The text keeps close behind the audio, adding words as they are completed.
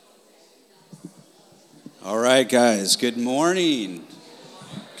All right, guys, good morning.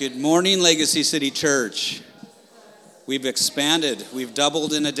 Good morning, Legacy City Church. We've expanded. We've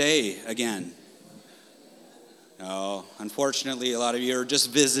doubled in a day again. Oh, unfortunately, a lot of you are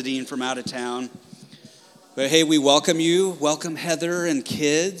just visiting from out of town. But hey, we welcome you. Welcome Heather and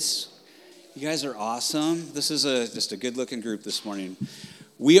kids. You guys are awesome. This is just a good-looking group this morning.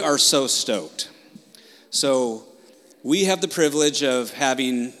 We are so stoked. So we have the privilege of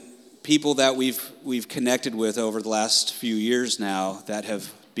having people that we've connected with over the last few years now that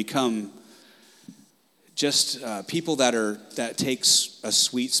have become just people that takes a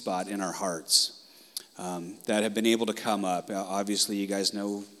sweet spot in our hearts, that have been able to come up. Obviously, you guys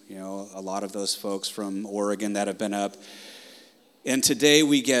know a lot of those folks from Oregon that have been up. And today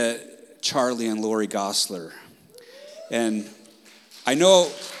we get Charlie and Lori Gosler. And I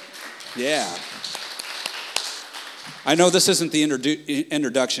know this isn't the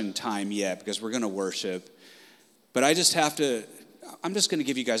introduction time yet because we're going to worship, but I'm just going to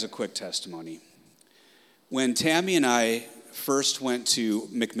give you guys a quick testimony. When Tammy and I first went to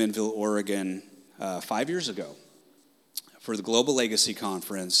McMinnville, Oregon 5 years ago for the Global Legacy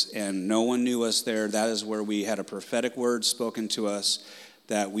Conference, and no one knew us there, that is where we had a prophetic word spoken to us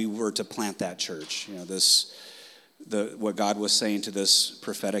that we were to plant that church. What God was saying to this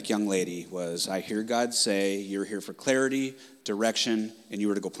prophetic young lady was, I hear God say, you're here for clarity, direction, and you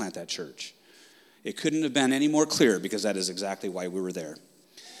were to go plant that church. It couldn't have been any more clear because that is exactly why we were there.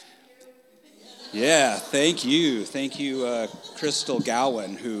 Yeah, thank you. Thank you, Crystal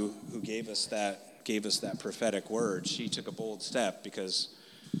Gowan, who gave us that prophetic word. She took a bold step because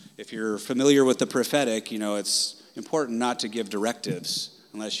if you're familiar with the prophetic, it's important not to give directives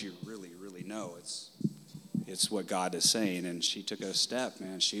unless you really, really know it's what God is saying. And she took a step,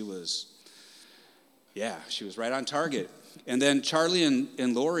 man. She was right on target. And then Charlie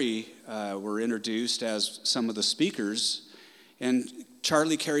and Lori were introduced as some of the speakers. And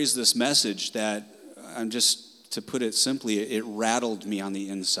Charlie carries this message that, to put it simply, it rattled me on the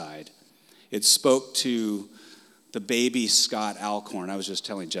inside. It spoke to the baby Scott Alcorn. I was just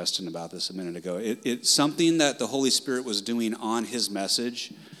telling Justin about this a minute ago. It's something that the Holy Spirit was doing on his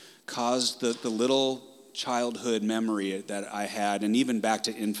message caused the little childhood memory that I had, and even back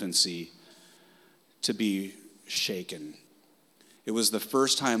to infancy, to be shaken. It was the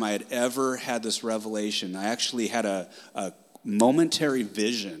first time I had ever had this revelation. I actually had a momentary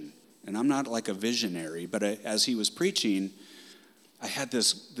vision, and I'm not like a visionary, but as he was preaching, I had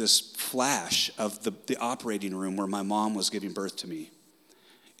this flash of the operating room where my mom was giving birth to me.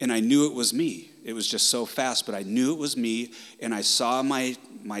 And I knew it was me. It was just so fast, but I knew it was me, and I saw my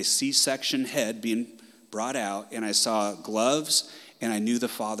C-section head being brought out, and I saw gloves, and I knew the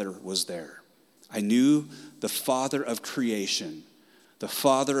Father was there. I knew the Father of creation, the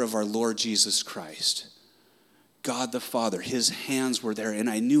Father of our Lord Jesus Christ, God the Father. His hands were there, and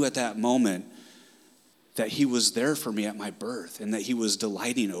I knew at that moment that he was there for me at my birth and that he was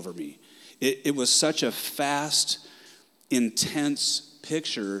delighting over me. It was such a fast, intense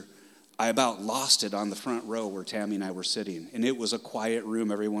picture, I about lost it on the front row where Tammy and I were sitting. And it was a quiet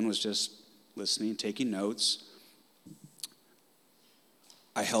room. Everyone was just listening, taking notes.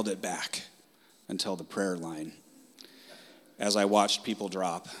 I held it back until the prayer line. As I watched people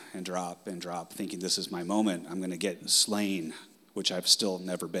drop and drop and drop, thinking this is my moment. I'm going to get slain, which I've still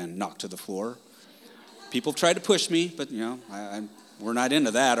never been, knocked to the floor. People try to push me, but we're not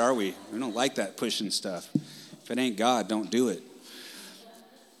into that, are we? We don't like that pushing stuff. If it ain't God, don't do it.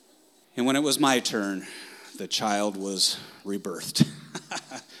 And when it was my turn, the child was rebirthed.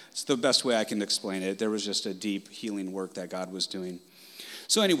 It's the best way I can explain it. There was just a deep healing work that God was doing.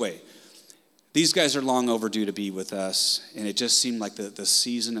 So anyway, these guys are long overdue to be with us, and it just seemed like the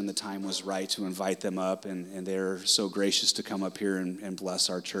season and the time was right to invite them up, and they're so gracious to come up here and bless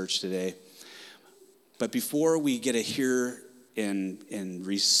our church today. But before we get to hear and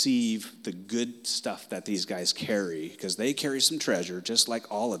receive the good stuff that these guys carry, because they carry some treasure, just like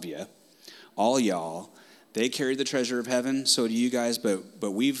all of you, all y'all, they carry the treasure of heaven, so do you guys, but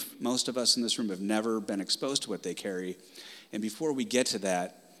most of us in this room have never been exposed to what they carry. And before we get to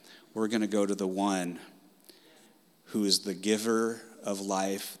that, we're going to go to the one who is the giver of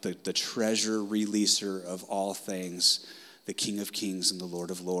life, the treasure releaser of all things, the King of Kings and the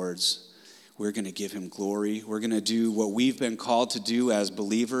Lord of Lords. We're going to give him glory. We're going to do what we've been called to do as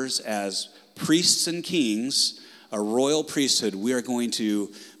believers, as priests and kings, a royal priesthood. We are going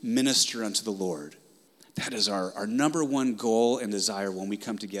to minister unto the Lord. That is our number one goal and desire when we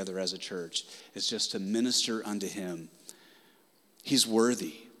come together as a church, is just to minister unto him. He's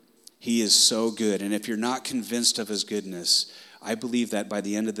worthy. He is so good. And if you're not convinced of his goodness, I believe that by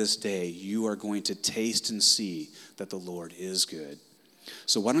the end of this day, you are going to taste and see that the Lord is good.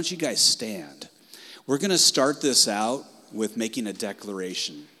 So why don't you guys stand? We're going to start this out with making a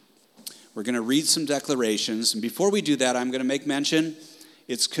declaration. We're going to read some declarations. And before we do that, I'm going to make mention,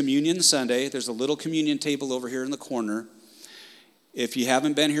 it's Communion Sunday. There's a little communion table over here in the corner. If you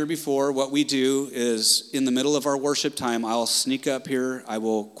haven't been here before, what we do is in the middle of our worship time, I'll sneak up here. I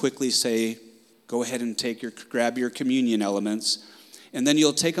will quickly say, go ahead and grab your communion elements. And then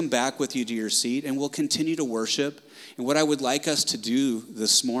you'll take them back with you to your seat, and we'll continue to worship. And what I would like us to do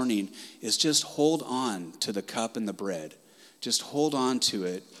this morning is just hold on to the cup and the bread. Just hold on to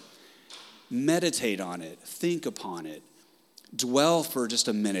it. Meditate on it. Think upon it. Dwell for just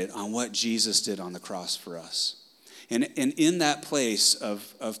a minute on what Jesus did on the cross for us. And in that place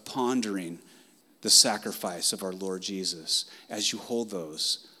of pondering the sacrifice of our Lord Jesus, as you hold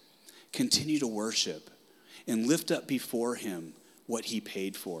those, continue to worship and lift up before him what he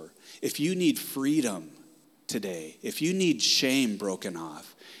paid for. If you need freedom today, if you need shame broken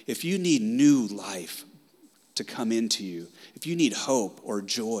off, if you need new life to come into you, if you need hope or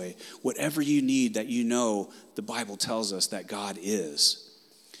joy, whatever you need that you know the Bible tells us that God is,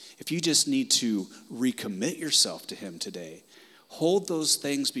 if you just need to recommit yourself to him today, hold those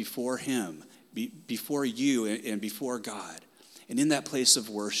things before him, before you and before God. And in that place of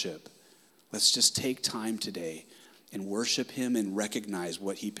worship, let's just take time today and worship him and recognize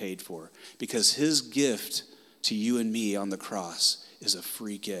what he paid for. Because his gift to you and me on the cross is a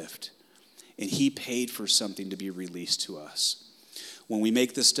free gift. And he paid for something to be released to us. When we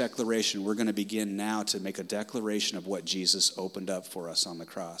make this declaration, we're going to begin now to make a declaration of what Jesus opened up for us on the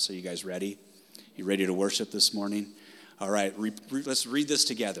cross. Are you guys ready? You ready to worship this morning? All right, let's read this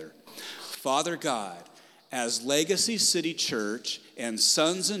together. Father God, as Legacy City Church and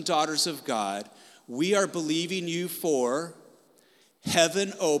sons and daughters of God, we are believing you for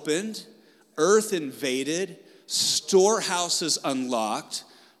heaven opened, earth invaded, storehouses unlocked,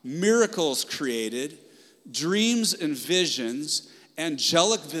 miracles created, dreams and visions,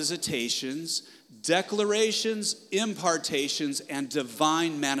 angelic visitations, declarations, impartations, and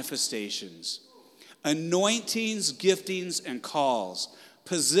divine manifestations, anointings, giftings, and calls,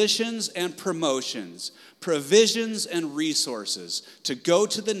 positions and promotions, provisions and resources to go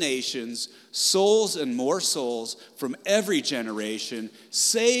to the nations, souls and more souls from every generation,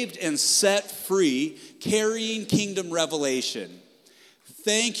 saved and set free, carrying kingdom revelation.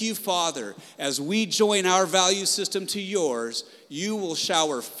 Thank you, Father, as we join our value system to yours, you will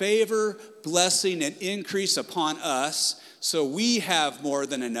shower favor, blessing, and increase upon us so we have more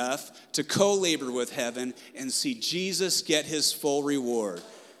than enough to co-labor with heaven and see Jesus get his full reward.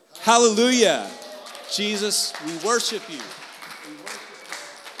 Hallelujah. Jesus, we worship you.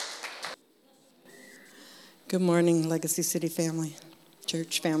 Good morning, Legacy City family,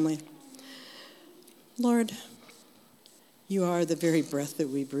 church family. Lord, you are the very breath that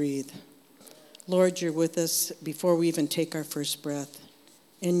we breathe. Lord, you're with us before we even take our first breath,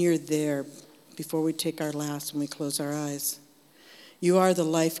 and you're there before we take our last when we close our eyes. You are the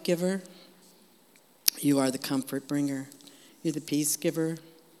life giver. You are the comfort bringer. You're the peace giver,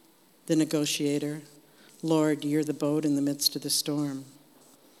 the negotiator. Lord, you're the boat in the midst of the storm.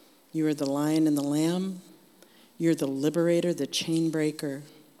 You are the lion and the lamb. You're the liberator, the chain breaker.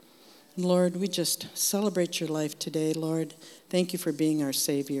 Lord, we just celebrate your life today, Lord. Thank you for being our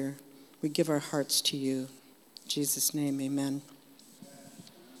Savior. We give our hearts to you. In Jesus' name, amen.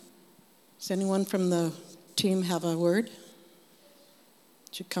 Does anyone from the team have a word?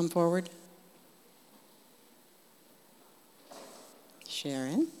 Should come forward.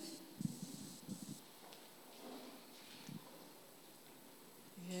 Sharon.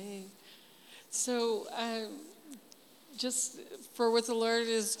 Okay. So, just for what the Lord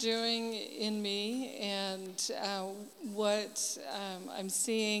is doing in me and what I'm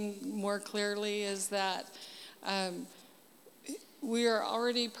seeing more clearly is that we are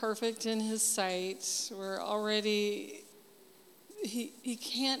already perfect in his sight. We're already, he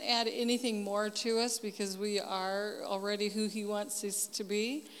can't add anything more to us because we are already who he wants us to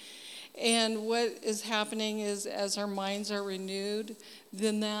be. And what is happening is as our minds are renewed,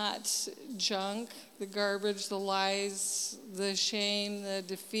 then that junk, the garbage, the lies, the shame, the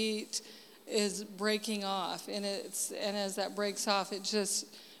defeat is breaking off. And as that breaks off, it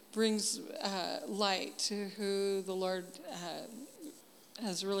just brings light to who the Lord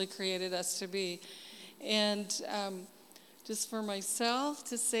has really created us to be. And just for myself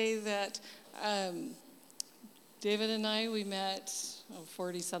to say that David and I, we met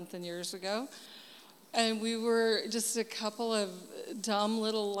 40-something years ago. And we were just a couple of dumb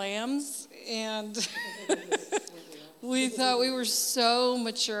little lambs. And We thought we were so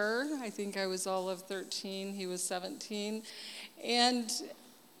mature. I think I was all of 13, he was 17. And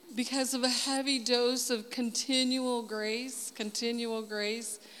because of a heavy dose of continual grace,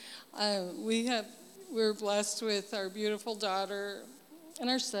 we're blessed with our beautiful daughter and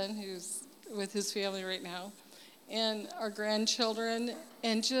our son, who's with his family right now, and our grandchildren,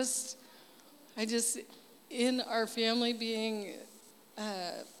 and in our family being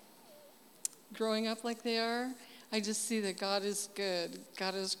growing up like they are, I just see that God is good,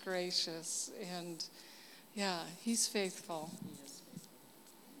 God is gracious, and yeah, he's faithful.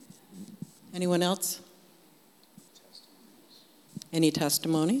 Anyone else? Any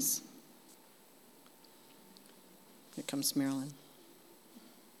testimonies? Here comes Marilyn.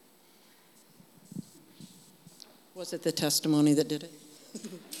 Was it the testimony that did it? No,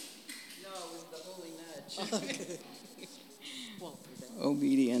 it was the holy nudge.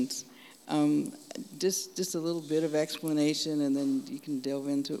 Obedience. Just a little bit of explanation, and then you can delve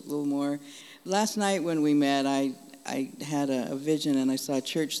into it a little more. Last night when we met, I had a vision, and I saw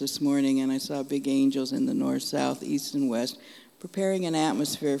church this morning, and I saw big angels in the north, south, east, and west, preparing an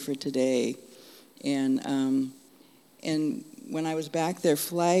atmosphere for today. And when I was back there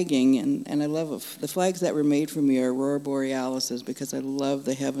flagging, and I love the flags that were made for me are Aurora Borealis, because I love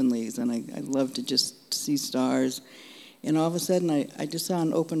the heavenlies, and I love to just see stars. And all of a sudden, I just saw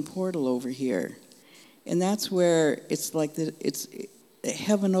an open portal over here. And that's where it's like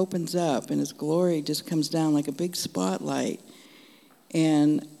heaven opens up, and His glory just comes down like a big spotlight.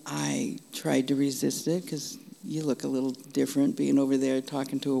 And I tried to resist it, because you look a little different being over there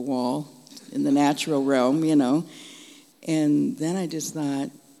talking to a wall in the natural realm, you know. And then I just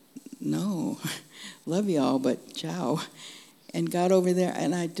thought, no, love y'all, but ciao. And got over there,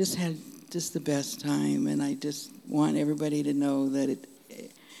 and I just had the best time. And I just want everybody to know that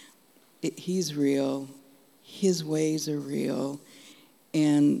He's real, His ways are real,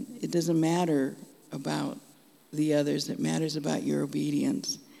 and it doesn't matter about the others. It matters about your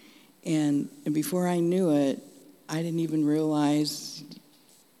obedience. And before I knew it, I didn't even realize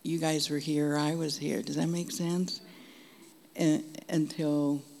you guys were here, I was here. Does that make sense?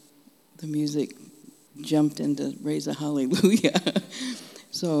 Until the music jumped into Raise a Hallelujah.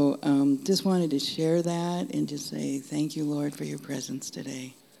 So just wanted to share that and just say thank you, Lord, for your presence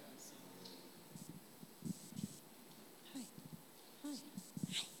today.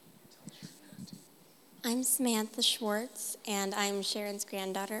 I'm Samantha Schwartz, and I'm Sharon's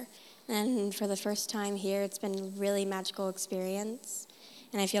granddaughter. And for the first time here, it's been a really magical experience,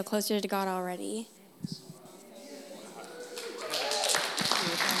 and I feel closer to God already.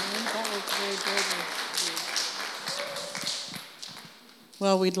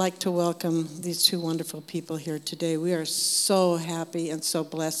 Well, we'd like to welcome these two wonderful people here today. We are so happy and so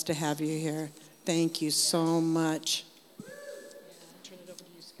blessed to have you here. Thank you so much. Turn it over to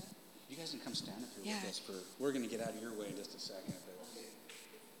you, Scott. You guys can come stand up here with us. We're going to get out of your way in just a second.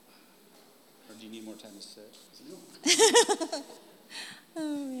 Or do you need more time to sit?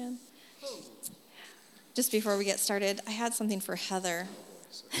 Oh, man. Just before we get started, I had something for Heather.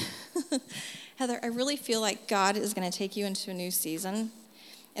 Heather, I really feel like God is going to take you into a season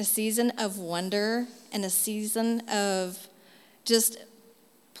of wonder, and a season of just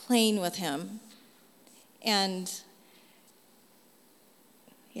playing with Him. And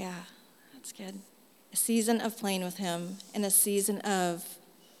yeah, that's good. A season of playing with Him, and a season of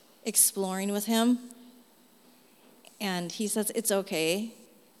exploring with Him. And He says it's okay.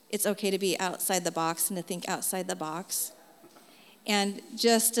 It's okay to be outside the box and to think outside the box. And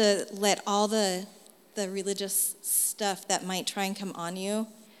just to let all the religious stuff that might try and come on you,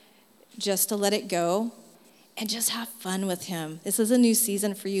 just to let it go and just have fun with Him. This is a new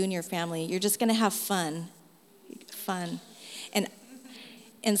season for you and your family. You're just going to have fun.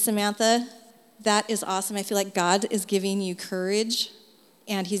 And Samantha, that is awesome. I feel like God is giving you courage,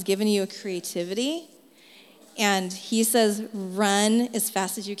 and He's given you a creativity. And He says, run as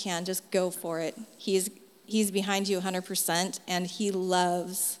fast as you can. Just go for it. He's behind you 100%, and He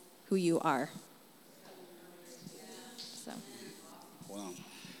loves who you are. Wow.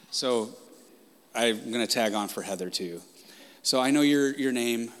 So I'm going to tag on for Heather, too. So I know your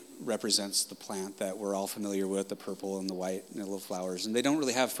name represents the plant that we're all familiar with, the purple and the white and the little flowers, and they don't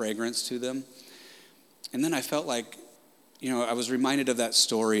really have fragrance to them. And then I felt like, I was reminded of that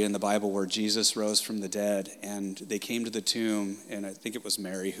story in the Bible where Jesus rose from the dead, and they came to the tomb, and I think it was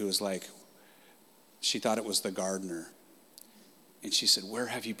Mary who was like, she thought it was the gardener. And she said, "Where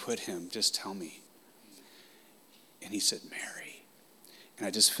have you put him? Just tell me." And He said, "Mary." And I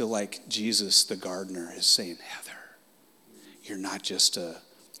just feel like Jesus, the gardener, is saying, "Heather, you're not just a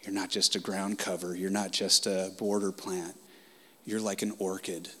You're not just a ground cover. You're not just a border plant. You're like an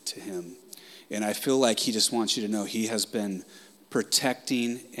orchid to him. And I feel like he just wants you to know he has been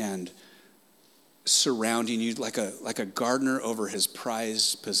protecting and surrounding you like a gardener over his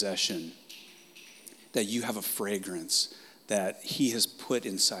prized possession, that you have a fragrance that he has put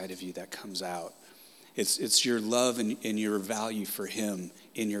inside of you that comes out. It's your love and your value for him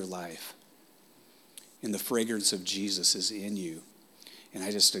in your life. And the fragrance of Jesus is in you. And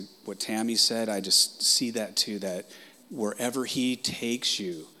what Tammy said, I just see that too, that wherever he takes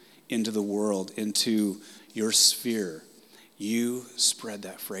you into the world, into your sphere, you spread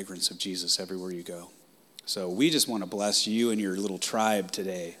that fragrance of Jesus everywhere you go. So we just want to bless you and your little tribe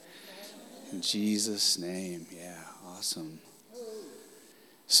today. In Jesus' name. Yeah, awesome.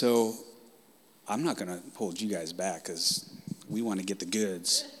 So I'm not going to hold you guys back because we want to get the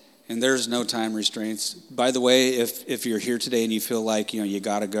goods. And there's no time restraints. By the way, if you're here today and you feel like you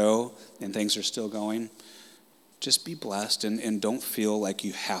got to go and things are still going, just be blessed and don't feel like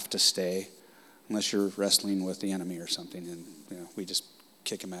you have to stay unless you're wrestling with the enemy or something. And we just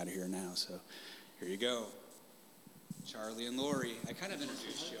kick him out of here now. So here you go. Charlie and Lori. I kind of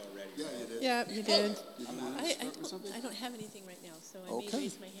introduced you already. Yeah, you did. Yeah, you did. I I don't have anything right now, so I Okay. may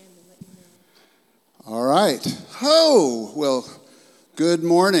raise my hand and let you know. All right. Well, good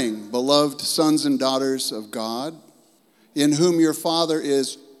morning, beloved sons and daughters of God, in whom your Father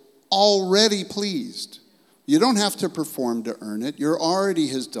is already pleased. You don't have to perform to earn it. You're already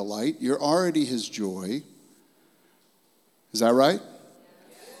his delight. You're already his joy. Is that right?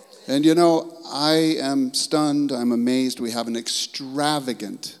 And I am stunned. I'm amazed. We have an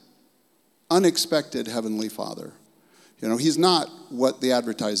extravagant, unexpected Heavenly Father. He's not what the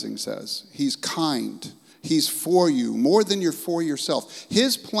advertising says. He's kind. He's for you more than you're for yourself.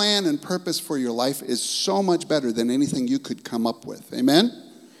 His plan and purpose for your life is so much better than anything you could come up with. Amen?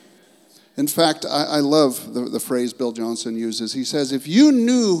 In fact, I love the phrase Bill Johnson uses. He says, if you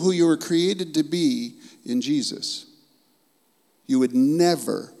knew who you were created to be in Jesus, you would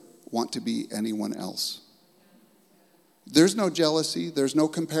never want to be anyone else. There's no jealousy. There's no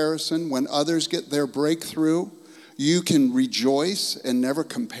comparison. When others get their breakthrough, you can rejoice and never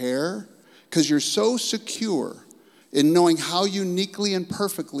compare because you're so secure in knowing how uniquely and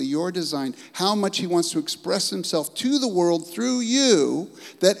perfectly you're designed, how much he wants to express himself to the world through you,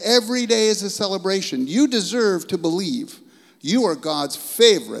 that every day is a celebration. You deserve to believe you are God's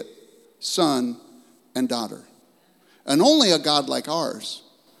favorite son and daughter. And only a God like ours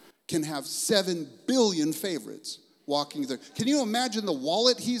can have 7 billion favorites walking there. Can you imagine the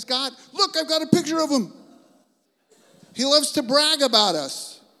wallet he's got? Look, I've got a picture of him. He loves to brag about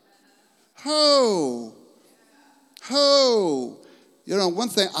us. One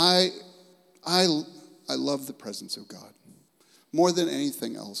thing, I love the presence of God. More than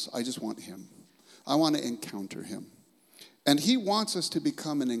anything else, I just want him. I want to encounter him. And he wants us to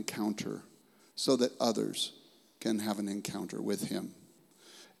become an encounter so that others can have an encounter with him.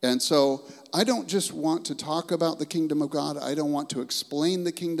 And so I don't just want to talk about the kingdom of God. I don't want to explain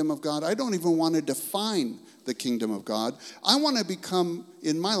the kingdom of God. I don't even want to define the kingdom of God. I want to become,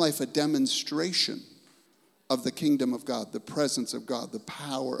 in my life, a demonstration of the kingdom of God, the presence of God, the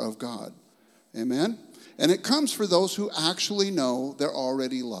power of God. Amen? And it comes for those who actually know they're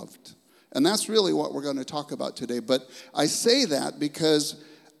already loved. And that's really what we're going to talk about today. But I say that because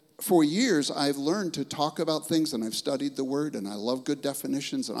for years I've learned to talk about things, and I've studied the word, and I love good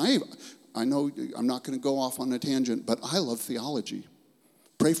definitions. And I know I'm not going to go off on a tangent, but I love theology.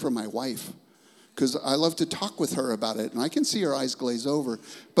 Pray for my wife, because I love to talk with her about it, and I can see her eyes glaze over.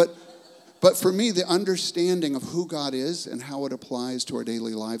 But for me, the understanding of who God is and how it applies to our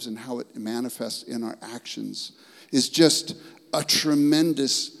daily lives and how it manifests in our actions is just a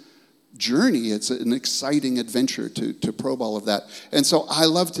tremendous journey. It's an exciting adventure to probe all of that. And so I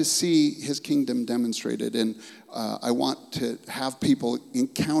love to see his kingdom demonstrated, and I want to have people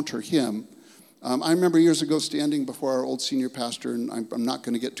encounter him. I remember years ago standing before our old senior pastor, and I'm not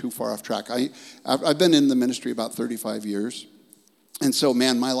going to get too far off track. I've been in the ministry about 35 years. And so,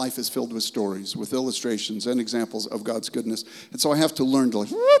 man, my life is filled with stories, with illustrations and examples of God's goodness. And so I have to learn to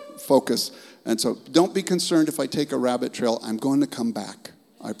focus. And so don't be concerned if I take a rabbit trail. I'm going to come back,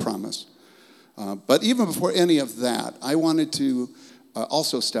 I promise. But even before any of that, I wanted to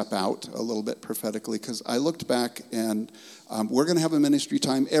also step out a little bit prophetically, because I looked back, and we're going to have a ministry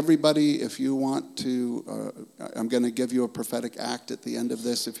time. Everybody, if you want to, I'm going to give you a prophetic act at the end of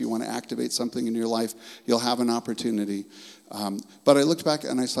this. If you want to activate something in your life, you'll have an opportunity. But I looked back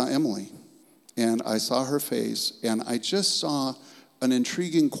and I saw Emily, and I saw her face, and I just saw an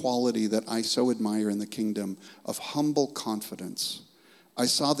intriguing quality that I so admire in the kingdom of humble confidence. I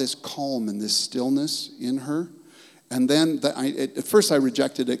saw this calm and this stillness in her. And then at first I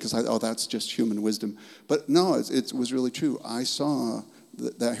rejected it because that's just human wisdom. But no, it was really true. I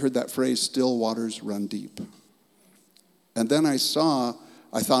heard that phrase, still waters run deep. And then I thought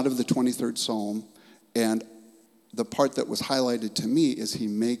of the 23rd Psalm, and the part that was highlighted to me is he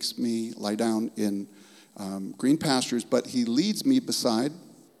makes me lie down in green pastures, but he leads me beside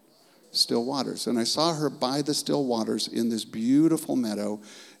still waters. And I saw her by the still waters in this beautiful meadow.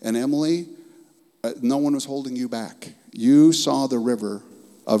 And Emily, no one was holding you back. You saw the river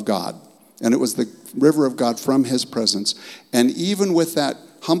of God. And it was the river of God from his presence. And even with that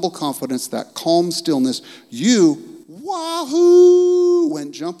humble confidence, that calm stillness, you, wahoo,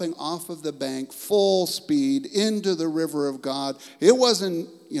 went jumping off of the bank, full speed, into the river of God. It wasn't,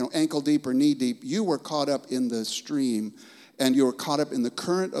 ankle deep or knee deep. You were caught up in the stream, and you were caught up in the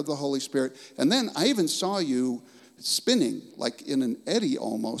current of the Holy Spirit. And then I even saw you spinning, like in an eddy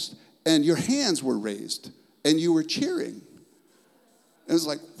almost, and your hands were raised, and you were cheering. It was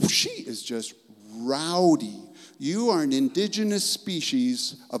like, she is just rowdy. You are an indigenous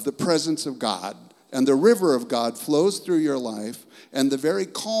species of the presence of God, and the river of God flows through your life, and the very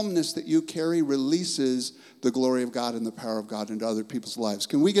calmness that you carry releases the glory of God and the power of God into other people's lives.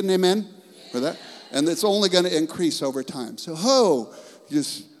 Can we get an amen for that? And it's only going to increase over time. So,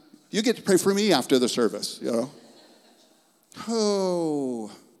 you get to pray for me after the service,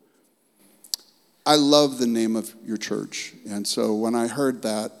 I love the name of your church. And so when I heard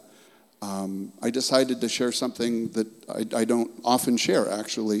that, I decided to share something that I don't often share,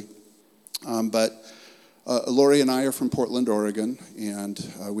 actually. But Lori and I are from Portland, Oregon, and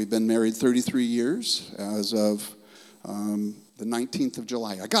we've been married 33 years as of the 19th of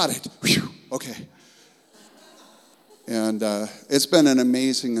July. I got it. Whew. Okay. And it's been an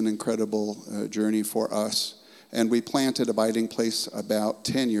amazing and incredible journey for us. And we planted Abiding Place about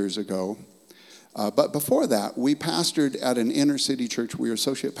 10 years ago. But before that, we pastored at an inner city church. We were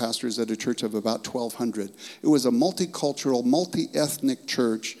associate pastors at a church of about 1,200. It was a multicultural, multi-ethnic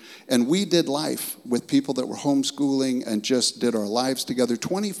church, and we did life with people that were homeschooling and just did our lives together.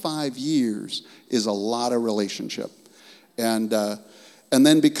 25 years is a lot of relationship. And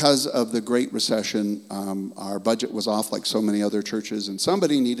then because of the Great Recession, our budget was off like so many other churches, and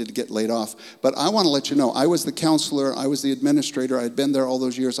somebody needed to get laid off. But I want to let you know, I was the counselor, I was the administrator, I had been there all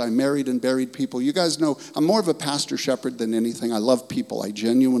those years. I married and buried people. You guys know, I'm more of a pastor shepherd than anything. I love people, I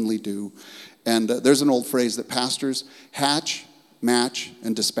genuinely do. And there's an old phrase that pastors hatch, match,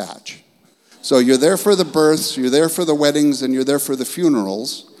 and dispatch. So you're there for the births, you're there for the weddings, and you're there for the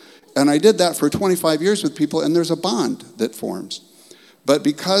funerals. And I did that for 25 years with people, and there's a bond that forms. But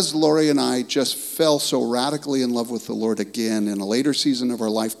because Lori and I just fell so radically in love with the Lord again in a later season of our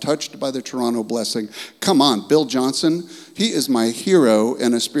life, touched by the Toronto blessing, come on, Bill Johnson, he is my hero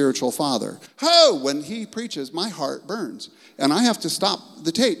and a spiritual father. When he preaches, my heart burns. And I have to stop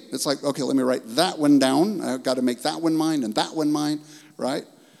the tape. It's like, okay, let me write that one down. I've got to make that one mine and that one mine, right?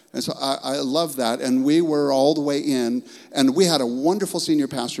 And so I love that. And we were all the way in. And we had a wonderful senior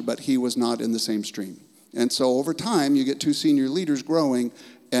pastor, but he was not in the same stream. And so over time, you get two senior leaders growing,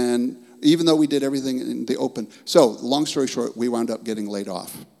 and even though we did everything in the open. So long story short, we wound up getting laid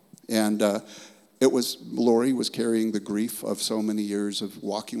off. And Lori was carrying the grief of so many years of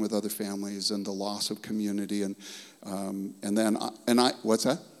walking with other families and the loss of community. And then what's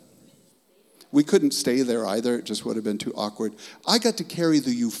that? We couldn't stay there either. It just would have been too awkward. I got to carry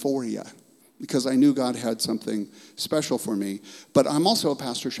the euphoria because I knew God had something special for me. But I'm also a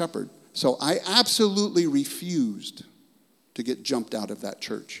pastor shepherd. So I absolutely refused to get jumped out of that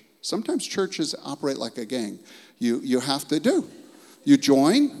church. Sometimes churches operate like a gang. You have to you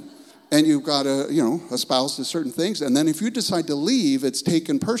join, and you've got to, espouse to certain things. And then if you decide to leave, it's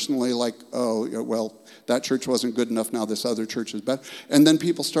taken personally like, oh, well, that church wasn't good enough, now this other church is better. And then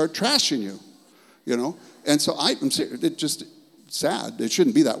people start trashing you, And so I'm serious. It just sad. It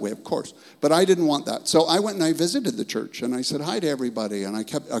shouldn't be that way, of course. But I didn't want that. So I went and I visited the church, and I said hi to everybody, and I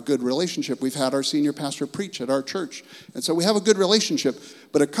kept a good relationship. We've had our senior pastor preach at our church, and so we have a good relationship.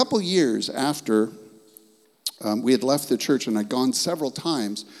 But a couple years after we had left the church, and I'd gone several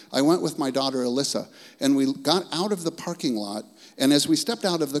times, I went with my daughter, Alyssa, and we got out of the parking lot, and as we stepped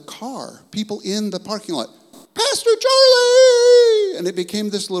out of the car, people in the parking lot, Pastor Charlie! And it became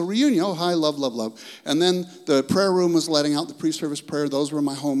this little reunion. Oh, hi, love, love, love. And then the prayer room was letting out the pre-service prayer. Those were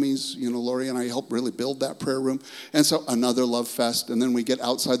my homies. Lori and I helped really build that prayer room. And so another love fest. And then we get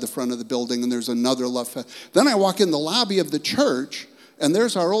outside the front of the building, and there's another love fest. Then I walk in the lobby of the church, and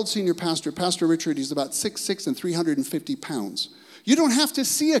there's our old senior pastor, Pastor Richard. He's about 6'6" and 350 pounds. You don't have to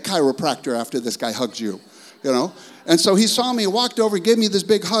see a chiropractor after this guy hugs you. you know. And so he saw me, walked over, gave me this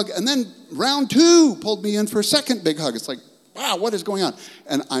big hug, and then round 2 pulled me in for a second big hug. It's like, wow, what is going on?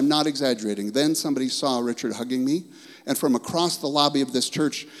 And I'm not exaggerating. Then somebody saw Richard hugging me, and from across the lobby of this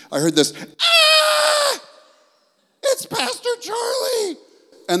church, I heard this, ah, it's Pastor Charlie.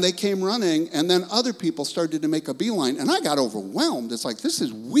 And they came running, and then other people started to make a beeline, and I got overwhelmed. It's like, this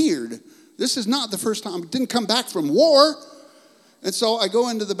is weird. This is not the first time. I didn't come back from war. And so I go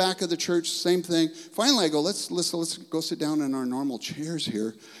into the back of the church, same thing. Finally, I go, let's go sit down in our normal chairs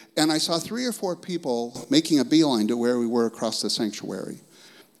here. And I saw 3 or 4 people making a beeline to where we were across the sanctuary.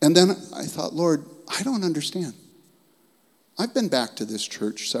 And then I thought, Lord, I don't understand. I've been back to this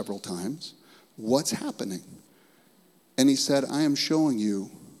church several times. What's happening? And he said, I am showing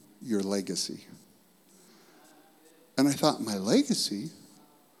you your legacy. And I thought, my legacy?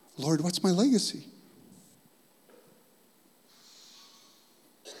 Lord, what's my legacy?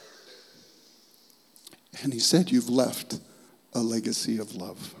 And he said, you've left a legacy of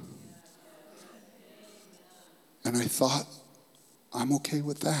love. And I thought, I'm okay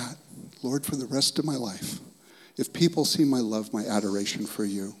with that, Lord, for the rest of my life. If people see my love, my adoration for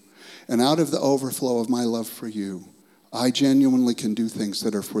you, and out of the overflow of my love for you, I genuinely can do things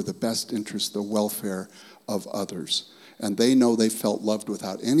that are for the best interest, the welfare of others. And they know they felt loved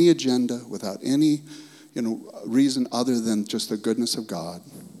without any agenda, without any, reason other than just the goodness of God.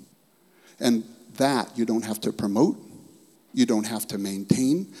 And that you don't have to promote. You don't have to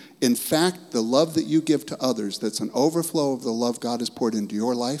maintain. In fact, the love that you give to others, that's an overflow of the love God has poured into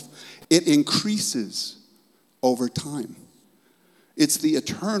your life, it increases over time. It's the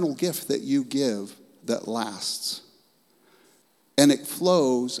eternal gift that you give that lasts. And it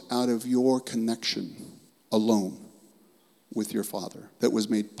flows out of your connection alone with your Father that was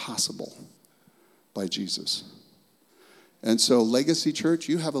made possible by Jesus. And so, Legacy Church,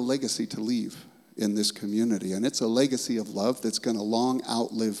 you have a legacy to leave in this community. And it's a legacy of love that's going to long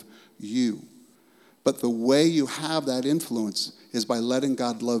outlive you. But the way you have that influence is by letting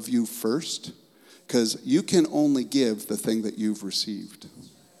God love you first, because you can only give the thing that you've received.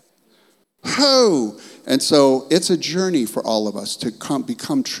 Oh! And so it's a journey for all of us to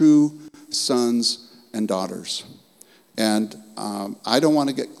become true sons and daughters. And I don't want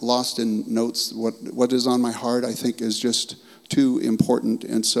to get lost in notes. What is on my heart, I think, is just too important.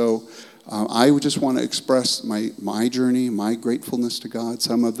 And so I would just want to express my journey, my gratefulness to God,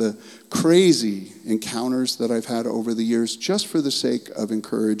 some of the crazy encounters that I've had over the years, just for the sake of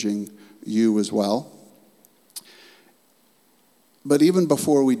encouraging you as well. But even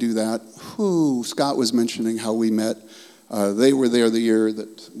before we do that, Scott was mentioning how we met. They were there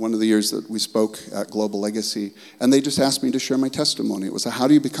one of the years that we spoke at Global Legacy, and they just asked me to share my testimony. It was, how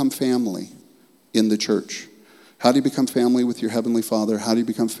do you become family in the church? How do you become family with your Heavenly Father? How do you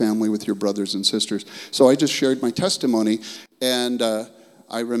become family with your brothers and sisters? So I just shared my testimony, and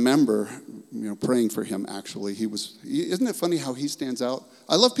I remember praying for him, actually. Isn't it funny how he stands out?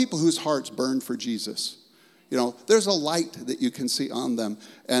 I love people whose hearts burn for Jesus. There's a light that you can see on them.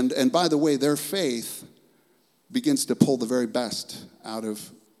 And by the way, their faith begins to pull the very best out of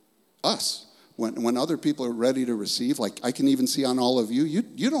us. When other people are ready to receive, like I can even see on all of you,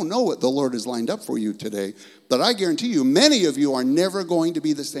 you don't know what the Lord has lined up for you today. But I guarantee you, many of you are never going to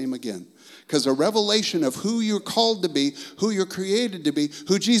be the same again. Because a revelation of who you're called to be, who you're created to be,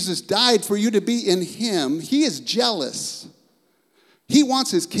 who Jesus died for you to be in him, he is jealous. He wants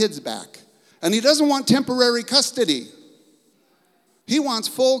his kids back. And he doesn't want temporary custody. He wants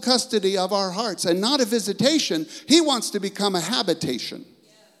full custody of our hearts, and not a visitation. He wants to become a habitation.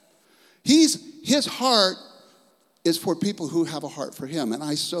 His heart is for people who have a heart for him. And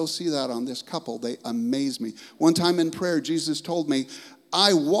I so see that on this couple. They amaze me. One time in prayer, Jesus told me,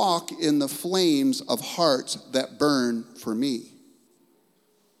 I walk in the flames of hearts that burn for me.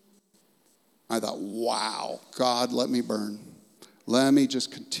 I thought, wow, God, let me burn. Let me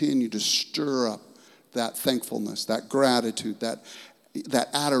just continue to stir up that thankfulness, that gratitude, that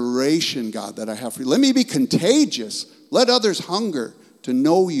adoration, God, that I have for you. Let me be contagious. Let others hunger to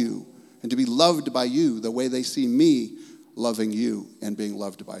know you and to be loved by you the way they see me loving you and being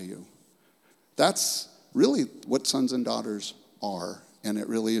loved by you. That's really what sons and daughters are, and it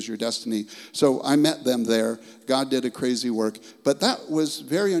really is your destiny. So I met them there. God did a crazy work, but that was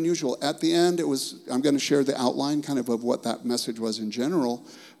very unusual. At the end, I'm going to share the outline kind of what that message was in general,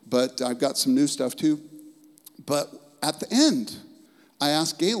 but I've got some new stuff too. But at the end, I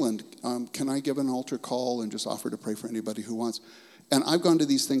asked Galen, can I give an altar call and just offer to pray for anybody who wants? And I've gone to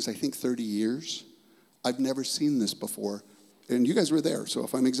these things, I think, 30 years. I've never seen this before. And you guys were there, so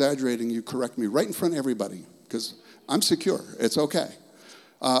if I'm exaggerating, you correct me right in front of everybody, because I'm secure. It's okay.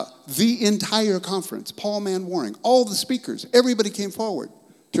 The entire conference, Paul Manwaring, all the speakers, everybody came forward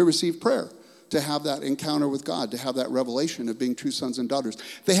to receive prayer, to have that encounter with God, to have that revelation of being true sons and daughters.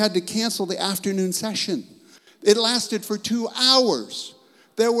 They had to cancel the afternoon session. It lasted for 2 hours.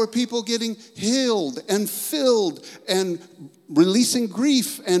 There were people getting healed and filled and releasing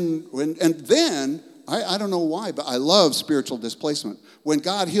grief. And then, I don't know why, but I love spiritual displacement. When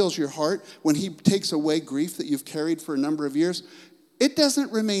God heals your heart, when he takes away grief that you've carried for a number of years, it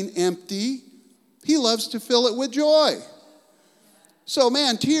doesn't remain empty. He loves to fill it with joy. So,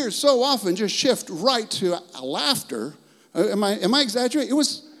 man, tears so often just shift right to laughter. Am I exaggerating? It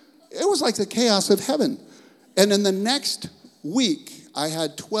was like the chaos of heaven. And in the next week, I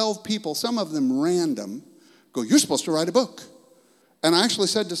had 12 people, some of them random, go, "You're supposed to write a book." And I actually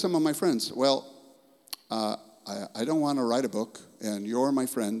said to some of my friends, "Well, I don't want to write a book, and you're my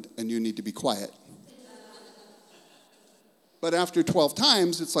friend, and you need to be quiet." But after 12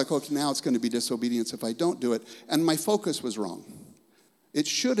 times, it's like, okay, now it's going to be disobedience if I don't do it. And my focus was wrong. It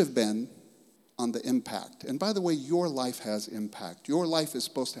should have been on the impact. And by the way, your life has impact. Your life is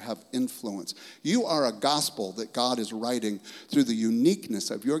supposed to have influence. You are a gospel that God is writing through the uniqueness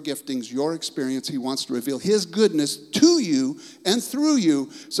of your giftings, your experience. He wants to reveal his goodness to you and through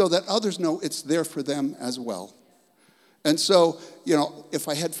you so that others know it's there for them as well. And so, if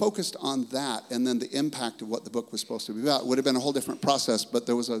I had focused on that and then the impact of what the book was supposed to be about, it would have been a whole different process, but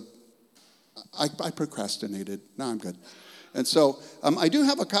I procrastinated. Now I'm good. And so I do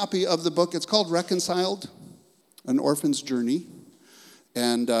have a copy of the book. It's called Reconciled, An Orphan's Journey.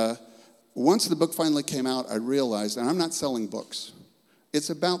 And once the book finally came out, I realized, and I'm not selling books, it's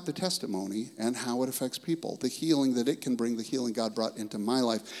about the testimony and how it affects people, the healing that it can bring, the healing God brought into my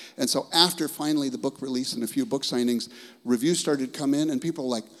life. And so after finally the book release and a few book signings, reviews started to come in, and people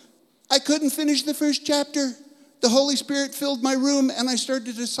were like, "I couldn't finish the first chapter. The Holy Spirit filled my room, and I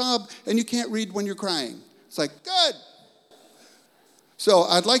started to sob, and you can't read when you're crying." It's like, good. So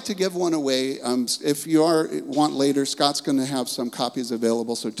I'd like to give one away. If you want later, Scott's going to have some copies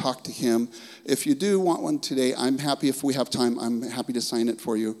available, so talk to him. If you do want one today, I'm happy, if we have time, I'm happy to sign it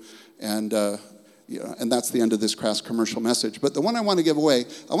for you. And that's the end of this crass commercial message. But the one I want to give away,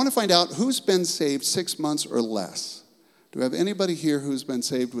 I want to find out who's been saved 6 months or less. Do we have anybody here who's been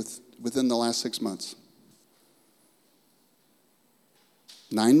saved within the last 6 months?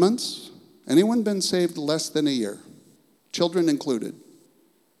 9 months? Anyone been saved less than a year? Children included.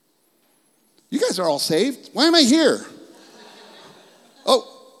 You guys are all saved. Why am I here? Oh,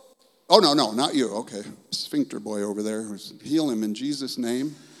 no, not you. Okay. Sphincter boy over there. Heal him in Jesus'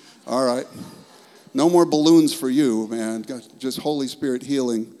 name. All right. No more balloons for you, man. Just Holy Spirit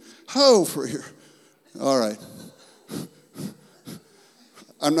healing. For you. All right.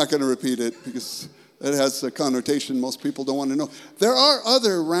 I'm not going to repeat it because it has a connotation most people don't want to know. There are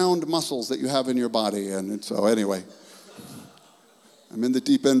other round muscles that you have in your body. And so anyway. I'm in the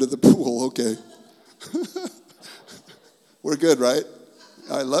deep end of the pool, okay. We're good, right?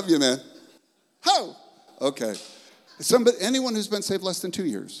 I love you, man. Ho! Okay. Anyone who's been saved less than 2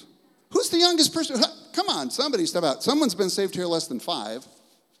 years? Who's the youngest person? Come on, somebody step out. Someone's been saved here less than 5.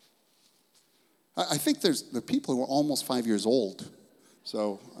 I think there's the people who are almost 5 years old.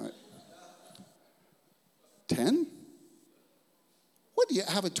 So, 10? What, do you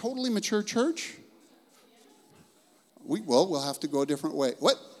have a totally mature church? We'll have to go a different way.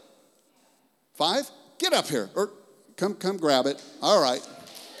 What? 5? Get up here. Or come grab it. All right.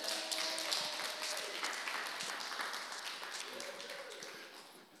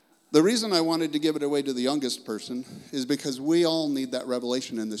 The reason I wanted to give it away to the youngest person is because we all need that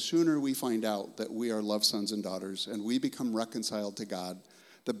revelation, and the sooner we find out that we are loved sons and daughters and we become reconciled to God,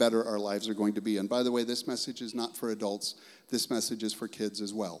 the better our lives are going to be. And by the way, this message is not for adults. This message is for kids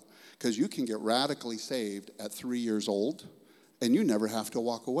as well. Because you can get radically saved at 3 years old, and you never have to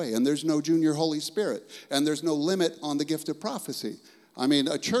walk away. And there's no junior Holy Spirit, and there's no limit on the gift of prophecy. I mean,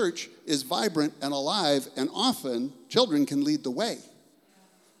 a church is vibrant and alive, and often children can lead the way.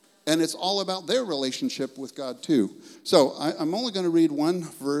 And it's all about their relationship with God, too. So I'm only going to read one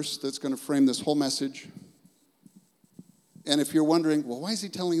verse that's going to frame this whole message. And if you're wondering, well, why is he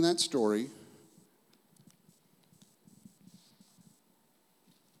telling that story?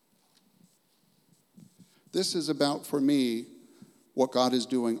 This is about, for me, what God is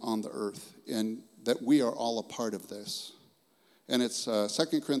doing on the earth, and that we are all a part of this. And it's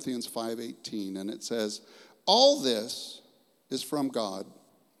 2 Corinthians 5:18, and it says, "All this is from God,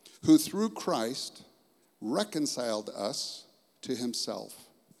 who through Christ reconciled us to himself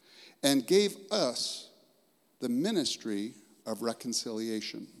and gave us the ministry of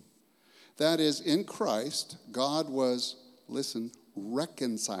reconciliation." That is, in Christ, God was, listen,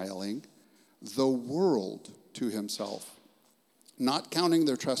 reconciling the world to himself, not counting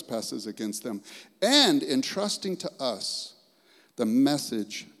their trespasses against them, and entrusting to us the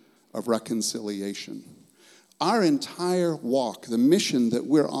message of reconciliation. Our entire walk, the mission that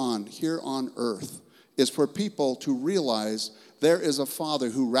we're on here on earth, is for people to realize there is a Father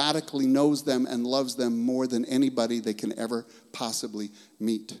who radically knows them and loves them more than anybody they can ever possibly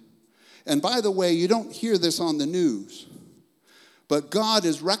meet. And by the way, you don't hear this on the news, but God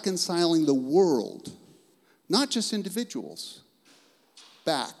is reconciling the world, not just individuals,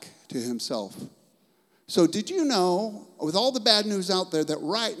 back to himself. So did you know, with all the bad news out there, that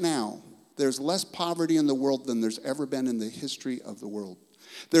right now there's less poverty in the world than there's ever been in the history of the world?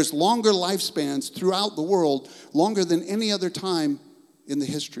 There's longer lifespans throughout the world, longer than any other time in the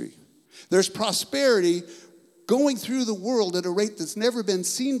history. There's prosperity going through the world at a rate that's never been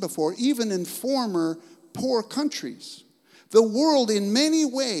seen before, even in former poor countries. The world, in many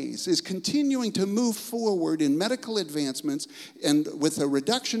ways, is continuing to move forward in medical advancements and with a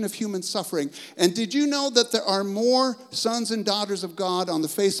reduction of human suffering. And did you know that there are more sons and daughters of God on the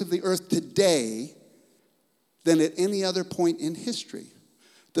face of the earth today than at any other point in history?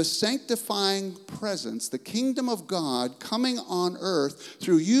 The sanctifying presence, the kingdom of God coming on earth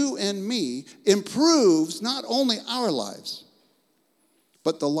through you and me, improves not only our lives,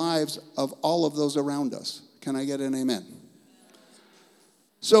 but the lives of all of those around us. Can I get an amen?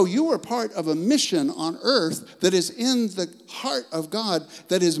 So you are part of a mission on earth that is in the heart of God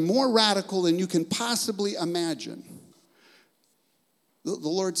that is more radical than you can possibly imagine. The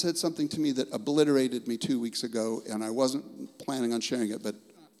Lord said something to me that obliterated me 2 weeks ago, and I wasn't planning on sharing it, but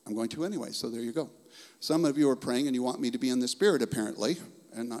I'm going to anyway, so there you go. Some of you are praying and you want me to be in the Spirit, apparently,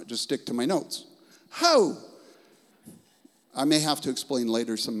 and not just stick to my notes. How? I may have to explain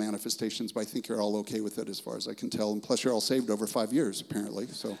later some manifestations, but I think you're all okay with it as far as I can tell. And plus, you're all saved over 5 years, apparently,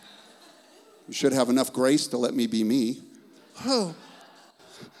 so you should have enough grace to let me be me. Oh.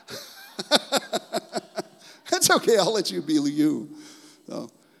 That's okay, I'll let you be you. Oh.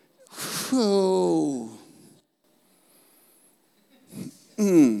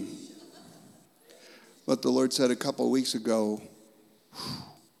 But the Lord said a couple of weeks ago,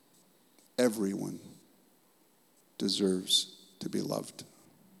 everyone deserves to be loved.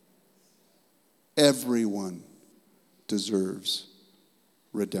 Everyone deserves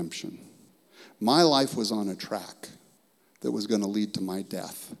redemption. My life was on a track that was going to lead to my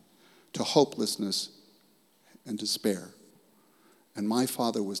death, to hopelessness and despair. And my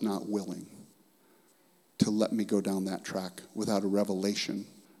Father was not willing to let me go down that track without a revelation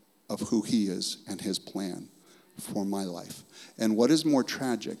of who he is and his plan for my life. And what is more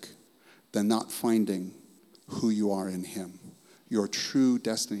tragic than not finding who you are in him, your true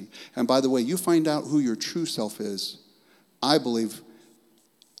destiny? And by the way, you find out who your true self is, I believe,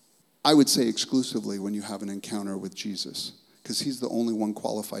 I would say exclusively when you have an encounter with Jesus, because he's the only one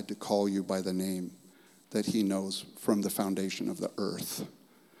qualified to call you by the name that he knows from the foundation of the earth.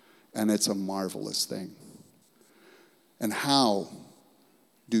 And it's a marvelous thing. And how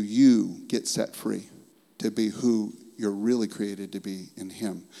do you get set free to be who you're really created to be in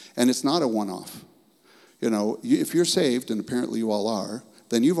him? And it's not a one-off. You know, if you're saved, and apparently you all are,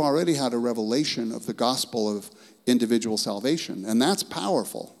 then you've already had a revelation of the gospel of individual salvation. And that's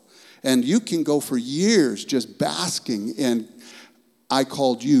powerful. And you can go for years just basking in, I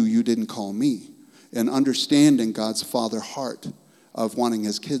called you, you didn't call me. And understanding God's father heart of wanting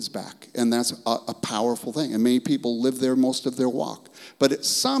his kids back. And that's a powerful thing. And many people live there most of their walk. But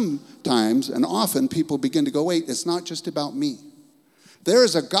sometimes, and often, people begin to go, wait, it's not just about me. There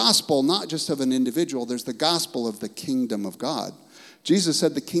is a gospel not just of an individual. There's the gospel of the kingdom of God. Jesus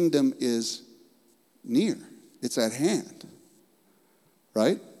said the kingdom is near. It's at hand.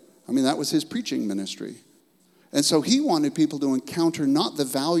 Right? I mean, that was his preaching ministry. And so he wanted people to encounter not the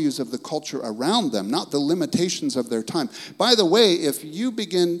values of the culture around them, not the limitations of their time. By the way, if you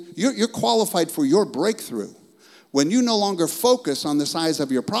begin, you're qualified for your breakthrough when you no longer focus on the size of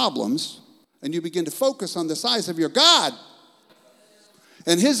your problems and you begin to focus on the size of your God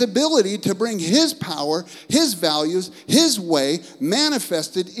and his ability to bring his power, his values, his way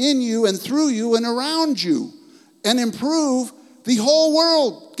manifested in you and through you and around you and improve the whole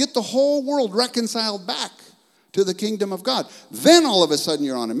world, get the whole world reconciled back to the kingdom of God. Then all of a sudden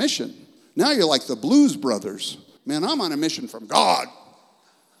you're on a mission. Now you're like the Blues Brothers. Man, I'm on a mission from God.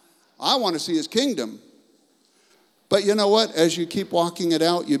 I want to see his kingdom. But you know what? As you keep walking it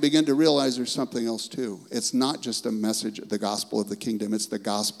out, you begin to realize there's something else too. It's not just a message, the gospel of the kingdom. It's the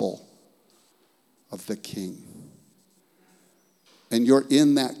gospel of the king. And you're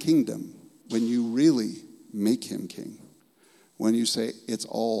in that kingdom when you really make him king. when you say, it's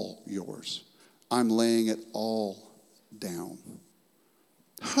all yours. I'm laying it all down.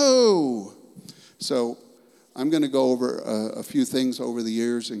 Ho! So I'm going to go over a few things over the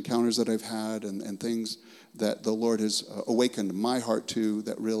years, encounters that I've had and things that the Lord has awakened my heart to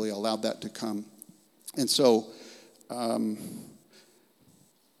that really allowed that to come. And so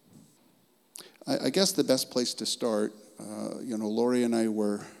I guess the best place to start, Lori and I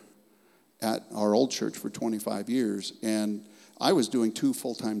were at our old church for 25 years, and I was doing 2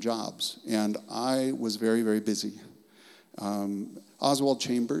 full-time jobs, and I was very, very busy. Oswald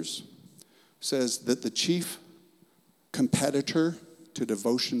Chambers says that the chief competitor to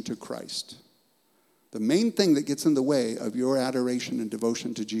devotion to Christ, the main thing that gets in the way of your adoration and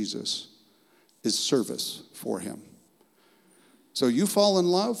devotion to Jesus is service for him. So you fall in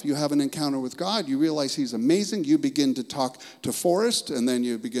love, you have an encounter with God, you realize he's amazing, you begin to talk to Forrest, and then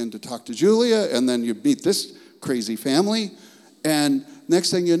you begin to talk to Julia, and then you meet this crazy family, and next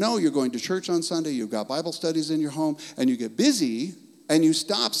thing you know, you're going to church on Sunday, you've got Bible studies in your home, and you get busy, and you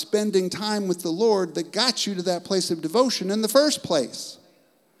stop spending time with the Lord that got you to that place of devotion in the first place.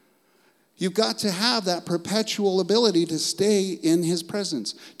 You've got to have that perpetual ability to stay in his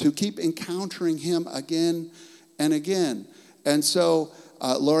presence, to keep encountering him again and again. And so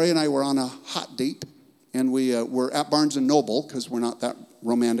Lori and I were on a hot date, and we were at Barnes & Noble, because we're not that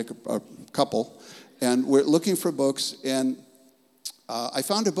romantic a couple, and we're looking for books, and I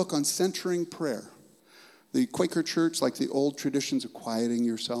found a book on centering prayer. The Quaker church, like the old traditions of quieting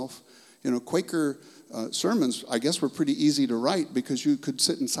yourself. Quaker sermons, I guess, were pretty easy to write because you could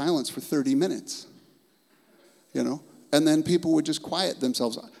sit in silence for 30 minutes. And then people would just quiet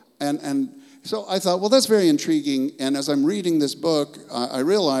themselves. And so I thought, well, that's very intriguing. And as I'm reading this book, I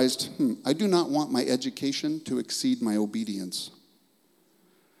realized, I do not want my education to exceed my obedience.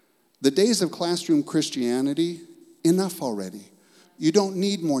 The days of classroom Christianity, enough already. You don't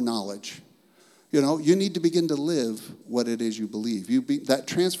need more knowledge. You need to begin to live what it is you believe. That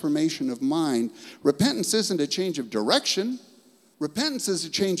transformation of mind. Repentance isn't a change of direction. Repentance is a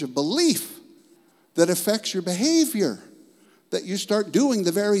change of belief that affects your behavior. That you start doing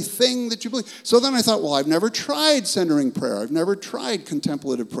the very thing that you believe. So then I thought, well, I've never tried centering prayer. I've never tried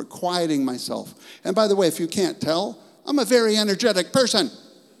contemplative prayer, quieting myself. And by the way, if you can't tell, I'm a very energetic person.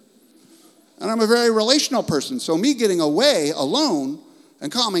 And I'm a very relational person. So me getting away alone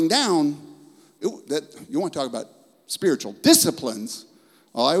and calming down, you want to talk about spiritual disciplines.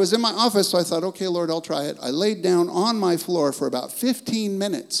 Well, I was in my office, so I thought, okay, Lord, I'll try it. I laid down on my floor for about 15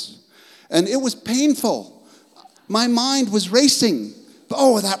 minutes. And it was painful. My mind was racing.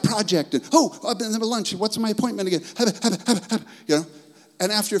 Oh, that project. And, I've been having lunch. What's my appointment again?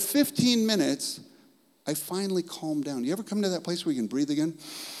 And after 15 minutes, I finally calmed down. You ever come to that place where you can breathe again?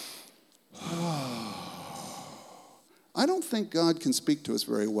 I don't think God can speak to us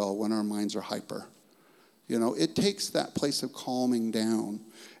very well when our minds are hyper. It takes that place of calming down.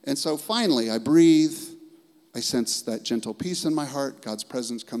 And so finally, I breathe. I sense that gentle peace in my heart. God's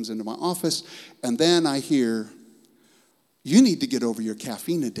presence comes into my office. And then I hear, you need to get over your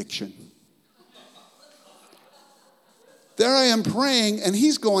caffeine addiction. There I am praying, and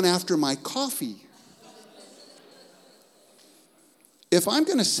he's going after my coffee. If I'm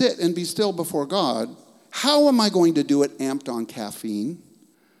going to sit and be still before God, how am I going to do it amped on caffeine?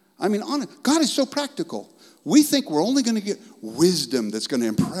 I mean, God is so practical. We think we're only going to get wisdom that's going to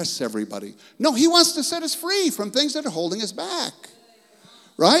impress everybody. No, he wants to set us free from things that are holding us back.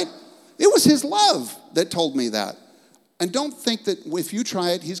 Right? It was his love that told me that. And don't think that if you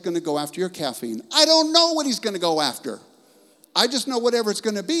try it, he's going to go after your caffeine. I don't know what he's going to go after. I just know whatever it's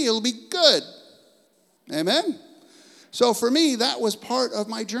going to be, it'll be good. Amen? So for me, that was part of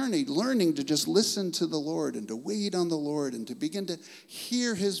my journey, learning to just listen to the Lord and to wait on the Lord and to begin to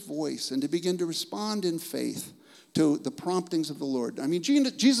hear his voice and to begin to respond in faith to the promptings of the Lord. I mean,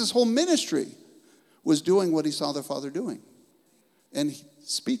 Jesus' whole ministry was doing what he saw the Father doing and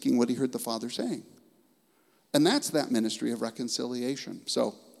speaking what he heard the Father saying. And that's that ministry of reconciliation.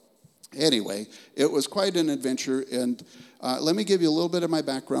 So anyway, it was quite an adventure. And let me give you a little bit of my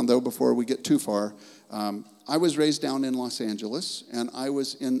background, though, before we get too far. I was raised down in Los Angeles, and I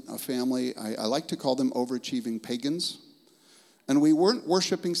was in a family, I like to call them overachieving pagans. And we weren't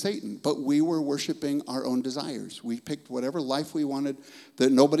worshiping Satan, but we were worshiping our own desires. We picked whatever life we wanted.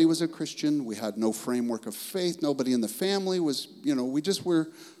 That nobody was a Christian. We had no framework of faith. Nobody in the family was, we just were,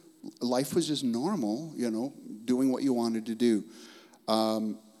 life was just normal, doing what you wanted to do.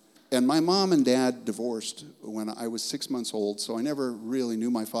 And my mom and dad divorced when I was 6 months old, so I never really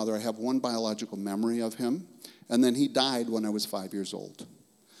knew my father. I have one biological memory of him, and then he died when I was 5 years old.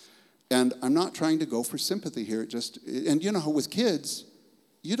 And I'm not trying to go for sympathy here. And you know how with kids,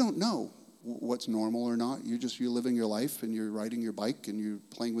 you don't know what's normal or not. You're living your life, and you're riding your bike, and you're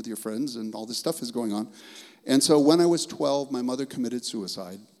playing with your friends, and all this stuff is going on. And so when I was 12, my mother committed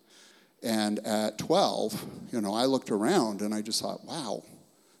suicide. And at 12, I looked around, and I just thought, wow,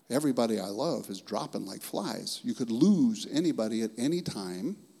 everybody I love is dropping like flies. You could lose anybody at any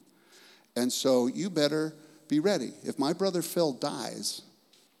time. And so you better be ready. If my brother Phil dies,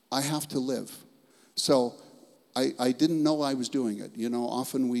 I have to live. So I didn't know I was doing it.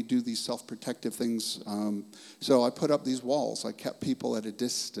 Often we do these self-protective things. So I put up these walls. I kept people at a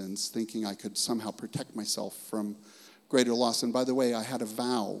distance, thinking I could somehow protect myself from greater loss. And by the way, I had a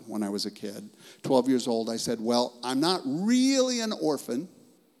vow when I was a kid, 12 years old. I said, well, I'm not really an orphan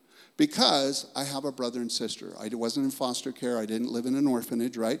because I have a brother and sister. I wasn't in foster care. I didn't live in an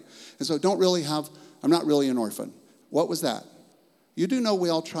orphanage, right? And so I'm not really an orphan. What was that? You do know we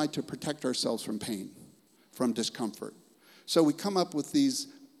all tried to protect ourselves from pain, from discomfort. So we come up with these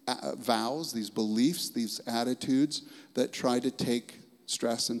vows, these beliefs, these attitudes that try to take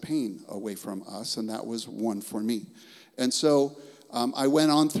stress and pain away from us, and that was one for me. And so I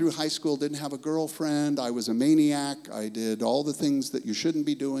went on through high school, didn't have a girlfriend, I was a maniac, I did all the things that you shouldn't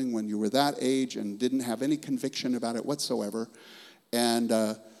be doing when you were that age and didn't have any conviction about it whatsoever. And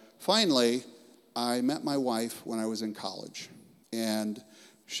finally, I met my wife when I was in college. And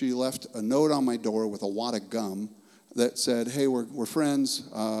she left a note on my door with a wad of gum that said, hey, we're friends.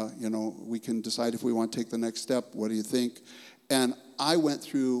 We can decide if we want to take the next step. What do you think? And I went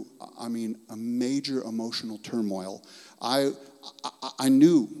through, a major emotional turmoil. I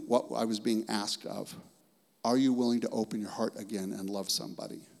knew what I was being asked of. Are you willing to open your heart again and love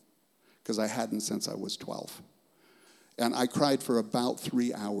somebody? Because I hadn't since I was 12. And I cried for about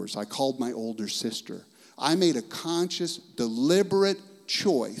 3 hours. I called my older sister. I made a conscious, deliberate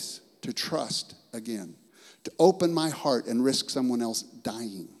choice to trust again, to open my heart and risk someone else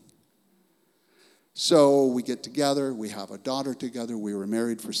dying. So we get together, we have a daughter together, we were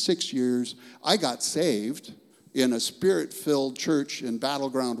married for 6 years. I got saved in a spirit-filled church in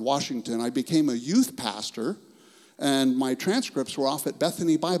Battleground, Washington. I became a youth pastor, and my transcripts were off at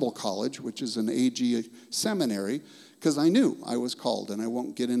Bethany Bible College, which is an AG seminary, because I knew I was called. And I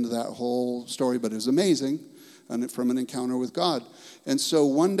won't get into that whole story, but it was amazing, and from an encounter with God. And so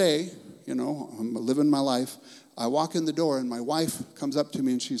one day, I'm living my life. I walk in the door, and my wife comes up to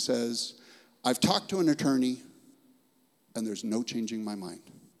me, and she says, I've talked to an attorney, and there's no changing my mind.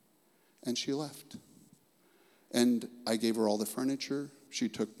 And she left. And I gave her all the furniture. She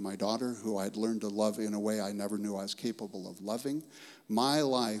took my daughter, who I had learned to love in a way I never knew I was capable of loving. My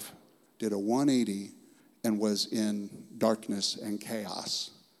life did a 180 and was in darkness and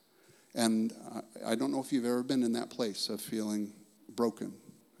chaos. And I don't know if you've ever been in that place of feeling broken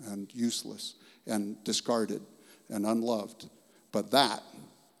and useless and discarded and unloved. But that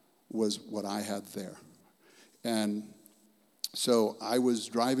was what I had there. And so I was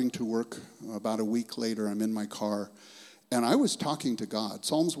driving to work about a week later. I'm in my car, and I was talking to God.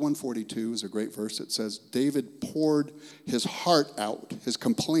 Psalms 142 is a great verse. It says, David poured his heart out, his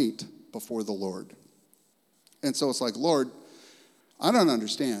complaint, before the Lord. And so it's like, Lord, I don't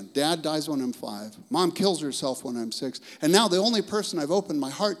understand. Dad dies when I'm 5. Mom kills herself when I'm 6. And now the only person I've opened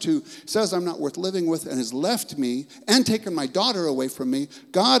my heart to says I'm not worth living with and has left me and taken my daughter away from me.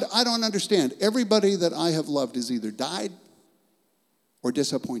 God, I don't understand. Everybody that I have loved has either died or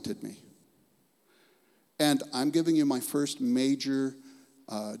disappointed me. And I'm giving you my first major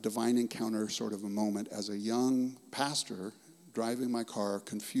divine encounter sort of a moment as a young pastor driving my car,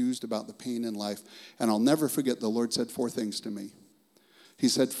 confused about the pain in life. And I'll never forget, the Lord said 4 things to me. He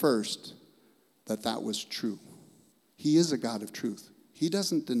said first, that was true. He is a God of truth. He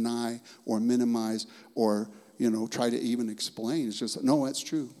doesn't deny or minimize or, try to even explain. It's just, no, that's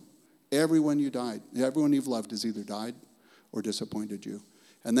true. Everyone you've loved has either died or disappointed you.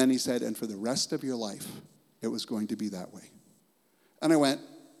 And then he said, and for the rest of your life, it was going to be that way. And I went,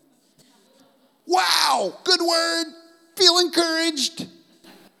 wow, good word, feel encouraged.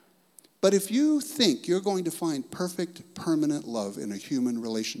 But if you think you're going to find perfect, permanent love in a human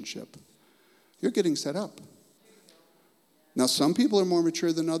relationship, you're getting set up. Now, some people are more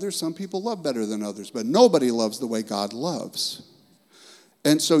mature than others. Some people love better than others. But nobody loves the way God loves.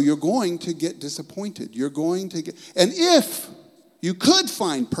 And so you're going to get disappointed. And if you could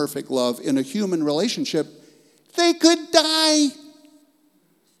find perfect love in a human relationship, they could die.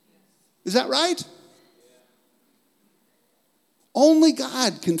 Is that right? Only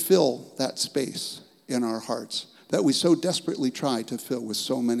God can fill that space in our hearts that we so desperately try to fill with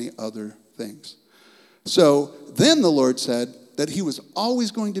so many other things. So then the Lord said, that he was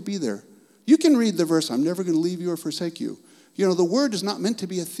always going to be there. You can read the verse, I'm never going to leave you or forsake you. You know, the word is not meant to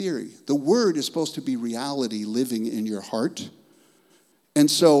be a theory. The word is supposed to be reality living in your heart. And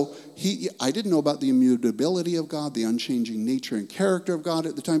so I didn't know about the immutability of God, the unchanging nature and character of God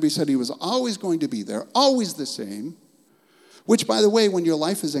at the time, but he said he was always going to be there, always the same, which, by the way, when your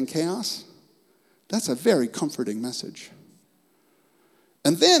life is in chaos, that's a very comforting message.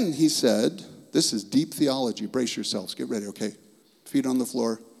 And then he said, this is deep theology, brace yourselves, get ready, okay? Feet on the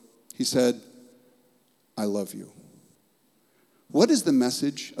floor. He said, I love you. What is the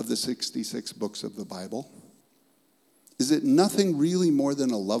message of the 66 books of the Bible? Is it nothing really more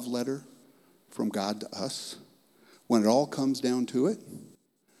than a love letter from God to us when it all comes down to it?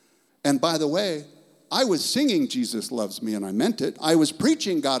 And by the way, I was singing Jesus loves me and I meant it. I was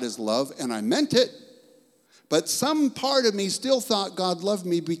preaching God is love and I meant it. But some part of me still thought God loved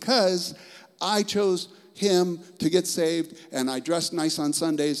me because I chose him to get saved and I dress nice on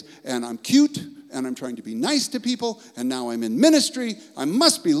Sundays and I'm cute and I'm trying to be nice to people and now I'm in ministry. I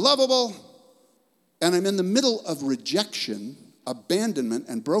must be lovable. And I'm in the middle of rejection, abandonment,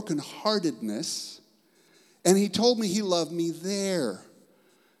 and brokenheartedness. And he told me he loved me there.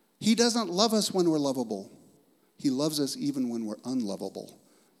 He doesn't love us when we're lovable. He loves us even when we're unlovable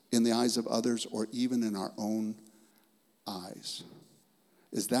in the eyes of others or even in our own eyes.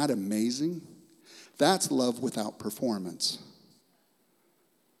 Is that amazing? That's love without performance.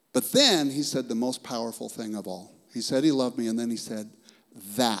 But then he said the most powerful thing of all. He said he loved me, and then he said,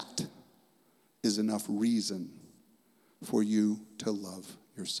 that is enough reason for you to love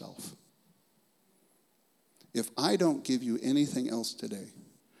yourself. If I don't give you anything else today,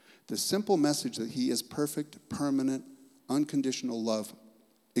 the simple message that he is perfect, permanent, unconditional love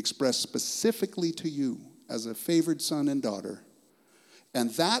expressed specifically to you as a favored son and daughter, and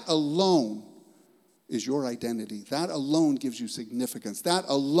that alone is your identity. That alone gives you significance. That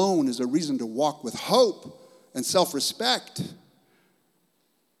alone is a reason to walk with hope and self-respect.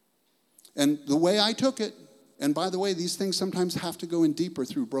 And the way I took it, and by the way, these things sometimes have to go in deeper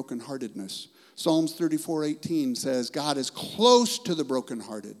through brokenheartedness. Psalms 34:18 says, God is close to the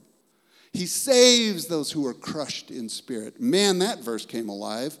brokenhearted. He saves those who are crushed in spirit. Man, that verse came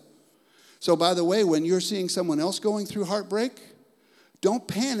alive. So by the way, when you're seeing someone else going through heartbreak, don't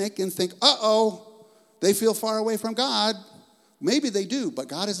panic and think, uh-oh, they feel far away from God. Maybe they do, but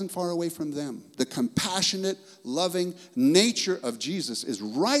God isn't far away from them. The compassionate, loving nature of Jesus is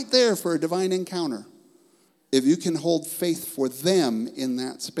right there for a divine encounter if you can hold faith for them in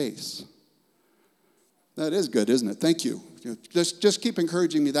that space. That is good, isn't it? Thank you. Just keep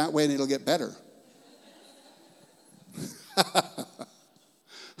encouraging me that way and it'll get better.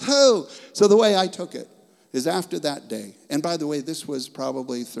 So the way I took it is after that day, and by the way, this was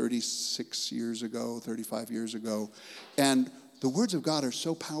probably 36 years ago, 35 years ago, and the words of God are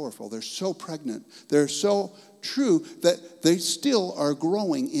so powerful, they're so pregnant, they're so true that they still are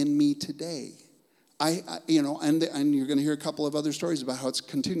growing in me today. And you're going to hear a couple of other stories about how it's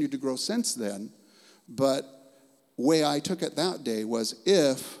continued to grow since then, but the way I took it that day was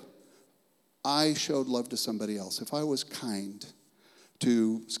if I showed love to somebody else, if I was kind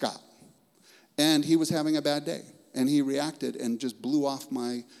to Scott, and he was having a bad day, and he reacted and just blew off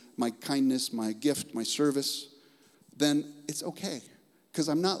my kindness, my gift, my service, then it's okay, because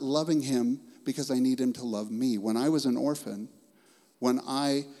I'm not loving him because I need him to love me. When I was an orphan, when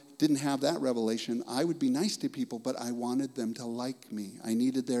I didn't have that revelation, I would be nice to people, but I wanted them to like me. I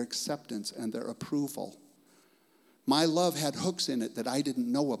needed their acceptance and their approval. My love had hooks in it that I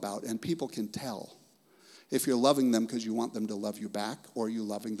didn't know about, and people can tell if you're loving them because you want them to love you back or you're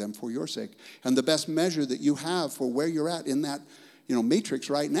loving them for your sake. And the best measure that you have for where you're at in that matrix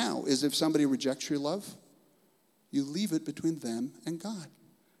right now is if somebody rejects your love, you leave it between them and God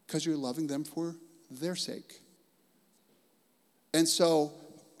because you're loving them for their sake. And so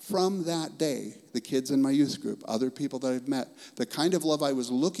from that day, the kids in my youth group, other people that I've met, the kind of love I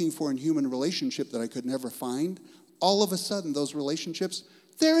was looking for in human relationship that I could never find, all of a sudden those relationships,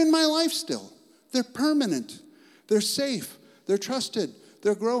 they're in my life still. They're permanent. They're safe. They're trusted.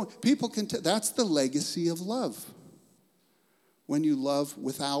 They're growing. People can that's the legacy of love. When you love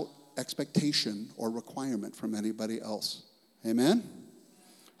without expectation or requirement from anybody else. Amen?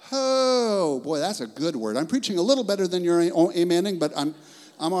 Oh, boy, that's a good word. I'm preaching a little better than you're amening, but I'm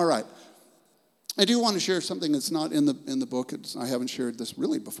all right. I do want to share something that's not in the book. I haven't shared this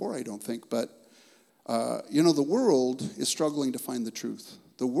really before, I don't think, but the world is struggling to find the truth.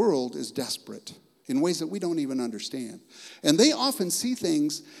 The world is desperate in ways that we don't even understand. And they often see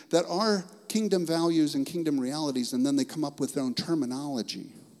things that are kingdom values and kingdom realities, and then they come up with their own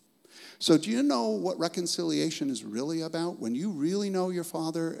terminology. So do you know what reconciliation is really about? When you really know your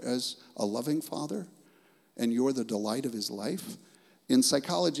Father as a loving Father and you're the delight of his life, in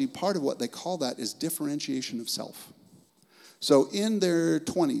psychology, part of what they call that is differentiation of self. So in their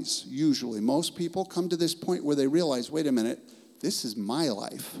 20s, usually, most people come to this point where they realize, wait a minute, this is my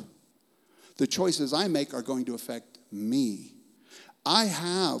life. The choices I make are going to affect me. I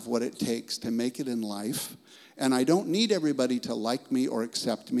have what it takes to make it in life, and I don't need everybody to like me or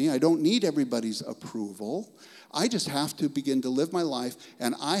accept me. I don't need everybody's approval. I just have to begin to live my life,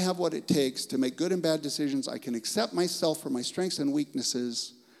 and I have what it takes to make good and bad decisions. I can accept myself for my strengths and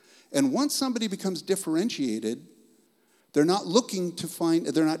weaknesses. And once somebody becomes differentiated, they're not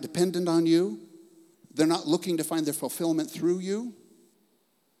dependent on you. They're not looking to find their fulfillment through you.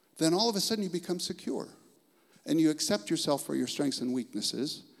 Then all of a sudden you become secure. And you accept yourself for your strengths and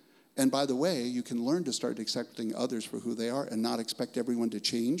weaknesses. And by the way, you can learn to start accepting others for who they are and not expect everyone to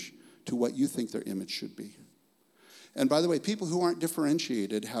change to what you think their image should be. And by the way, people who aren't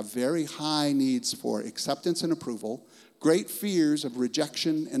differentiated have very high needs for acceptance and approval, great fears of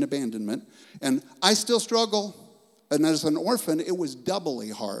rejection and abandonment. And I still struggle. And as an orphan, it was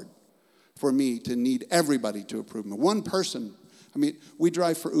doubly hard for me to need everybody to approve me. One person, we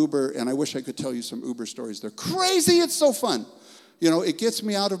drive for Uber, and I wish I could tell you some Uber stories. They're crazy. It's so fun. It gets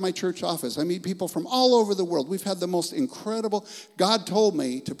me out of my church office. I meet people from all over the world. We've had the most incredible. God told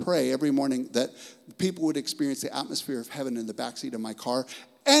me to pray every morning that people would experience the atmosphere of heaven in the backseat of my car,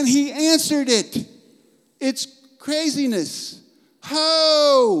 and he answered it. It's craziness.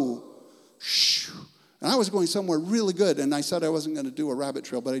 How? And I was going somewhere really good, and I said I wasn't going to do a rabbit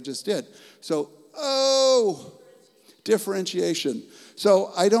trail, but I just did. So, differentiation.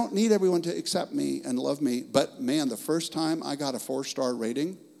 So I don't need everyone to accept me and love me, but man, the first time I got a 4-star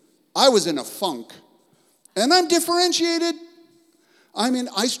rating, I was in a funk, and I'm differentiated.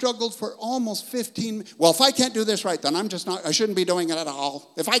 I struggled for almost 15. Well, if I can't do this right, then I shouldn't be doing it at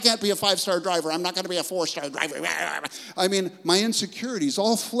all. If I can't be a 5-star driver, I'm not going to be a 4-star driver. My insecurities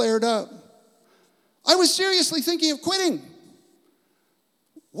all flared up. I was seriously thinking of quitting.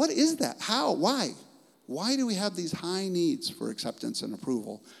 What is that? How? Why? Why do we have these high needs for acceptance and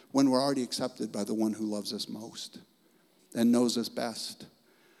approval when we're already accepted by the one who loves us most and knows us best?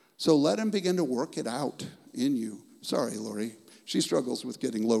 So let him begin to work it out in you. Sorry, Lori. She struggles with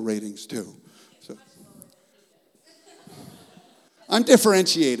getting low ratings too. So I'm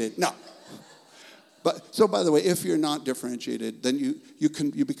differentiated. No. So by the way, if you're not differentiated, then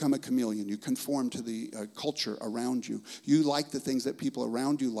you become a chameleon. You conform to the culture around you. You like the things that people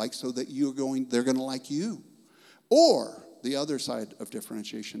around you like, so that they're going to like you. Or the other side of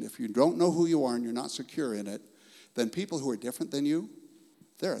differentiation, if you don't know who you are and you're not secure in it, then people who are different than you,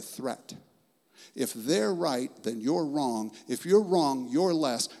 they're a threat. If they're right, then you're wrong. If you're wrong, you're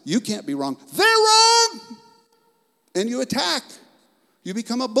less. You can't be wrong. They're wrong! And you attack. You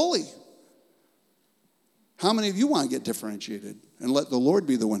become a bully. How many of you want to get differentiated and let the Lord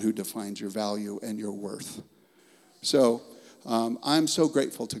be the one who defines your value and your worth? So I'm so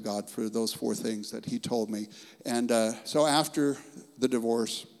grateful to God for those 4 things that he told me. And so after the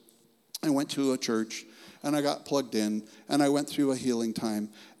divorce, I went to a church, and I got plugged in, and I went through a healing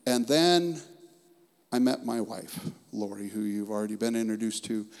time. And then I met my wife, Lori, who you've already been introduced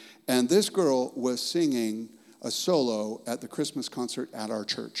to. And this girl was singing a solo at the Christmas concert at our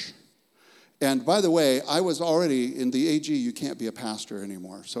church. And by the way, I was already in the AG, you can't be a pastor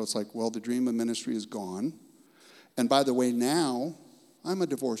anymore. So it's like, well, the dream of ministry is gone. And by the way, now I'm a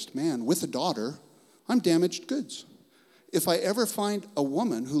divorced man with a daughter. I'm damaged goods. If I ever find a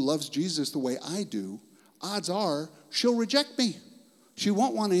woman who loves Jesus the way I do, odds are she'll reject me. She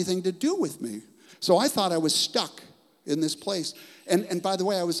won't want anything to do with me. So I thought I was stuck in this place. And by the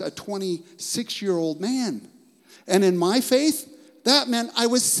way, I was a 26-year-old man. And in my faith, that meant I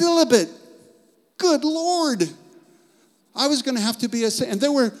was celibate. Good Lord. I was going to have to be and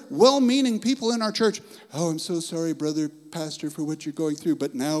there were well-meaning people in our church. Oh, I'm so sorry, brother, pastor, for what you're going through,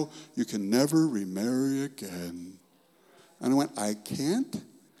 but now you can never remarry again. And I went, I can't?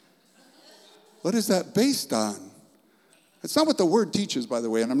 What is that based on? It's not what the word teaches, by the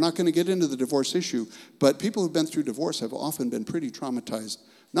way, and I'm not going to get into the divorce issue, but people who've been through divorce have often been pretty traumatized,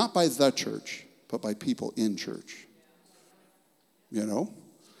 not by the church, but by people in church.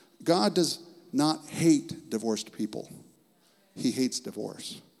 God does not hate divorced people. He hates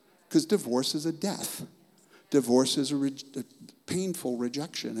divorce. Because divorce is a death. Divorce is a painful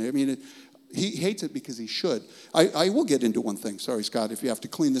rejection. He hates it because he should. I will get into one thing. Sorry, Scott, if you have to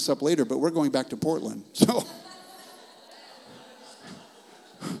clean this up later, but we're going back to Portland. So,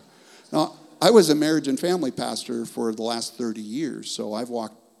 now, I was a marriage and family pastor for the last 30 years, so I've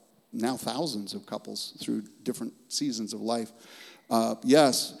walked now thousands of couples through different seasons of life.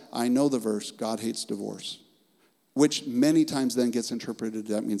 Yes, I know the verse, God hates divorce, which many times then gets interpreted,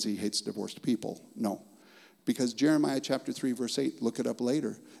 that means he hates divorced people. No. Because Jeremiah chapter 3, verse 8, look it up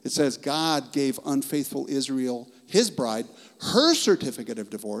later. It says, God gave unfaithful Israel, his bride, her certificate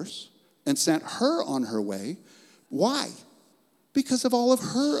of divorce and sent her on her way. Why? Because of all of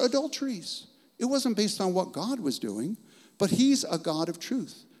her adulteries. It wasn't based on what God was doing, but he's a God of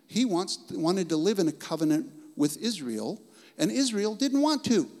truth. He wanted to live in a covenant with Israel, and Israel didn't want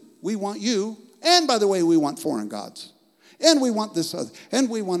to. We want you, and by the way, we want foreign gods. And we want this other, and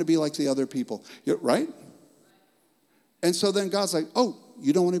we want to be like the other people, right? And so then God's like, oh,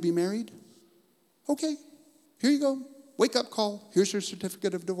 you don't want to be married? Okay, here you go. Wake up call. Here's your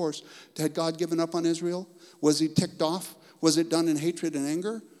certificate of divorce. Had God given up on Israel? Was he ticked off? Was it done in hatred and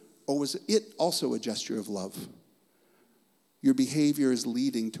anger? Or was it also a gesture of love? Your behavior is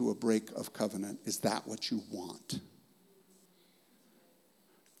leading to a break of covenant. Is that what you want?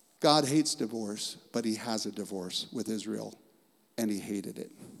 God hates divorce, but he has a divorce with Israel, and he hated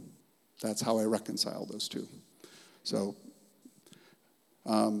it. That's how I reconcile those two. So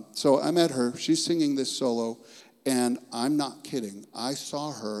I met her. She's singing this solo, and I'm not kidding. I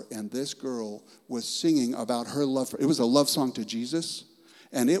saw her, and this girl was singing about her love. It was a love song to Jesus,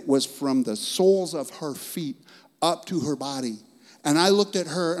 and it was from the soles of her feet up to her body. And I looked at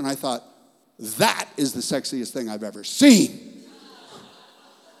her, and I thought, that is the sexiest thing I've ever seen.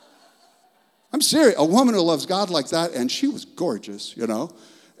 I'm serious. A woman who loves God like that, and she was gorgeous, you know.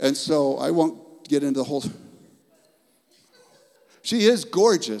 And so I won't get into the whole... She is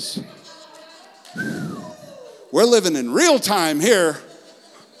gorgeous. We're living in real time here.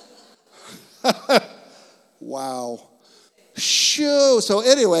 Wow. Shoo. So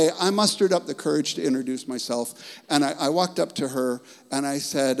anyway, I mustered up the courage to introduce myself. And I walked up to her and I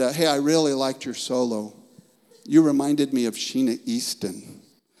said, hey, I really liked your solo. You reminded me of Sheena Easton.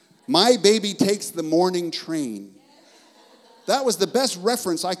 My baby takes the morning train. That was the best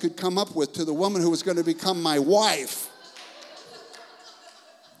reference I could come up with to the woman who was going to become my wife.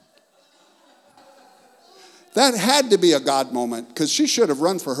 That had to be a God moment because she should have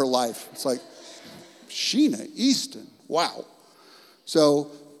run for her life. It's like, Sheena Easton, wow. So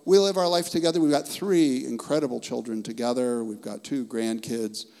we live our life together. We've got 3 incredible children together. We've got 2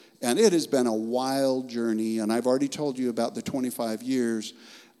 grandkids. And it has been a wild journey. And I've already told you about the 25 years.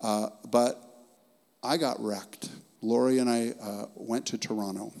 But I got wrecked. Lori and I went to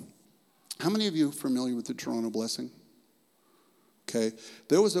Toronto. How many of you are familiar with the Toronto Blessing? Okay,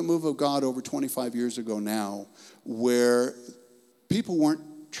 there was a move of God over 25 years ago now where people weren't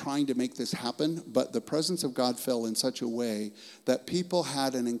trying to make this happen, but the presence of God fell in such a way that people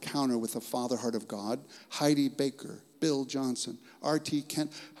had an encounter with the Father Heart of God. Heidi Baker, Bill Johnson, R.T.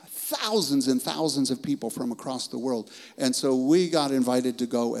 Kent, thousands and thousands of people from across the world. And so we got invited to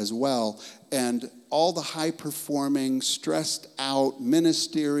go as well. And all the high-performing, stressed-out,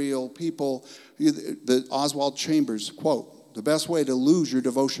 ministerial people, the Oswald Chambers quote, the best way to lose your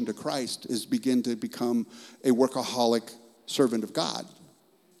devotion to Christ is begin to become a workaholic servant of God.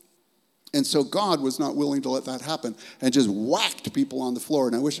 And so God was not willing to let that happen and just whacked people on the floor.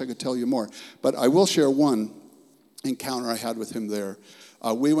 And I wish I could tell you more. But I will share one encounter I had with him there.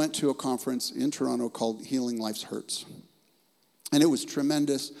 We went to a conference in Toronto called Healing Life's Hurts. And it was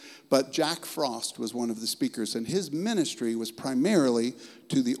tremendous. But Jack Frost was one of the speakers. And his ministry was primarily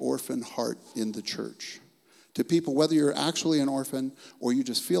to the orphan heart in the church. To people, whether you're actually an orphan or you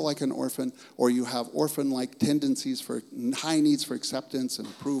just feel like an orphan or you have orphan-like tendencies for high needs for acceptance and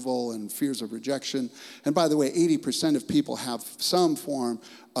approval and fears of rejection. And by the way, 80% of people have some form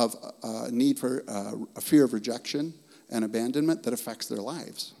of need for a fear of rejection and abandonment that affects their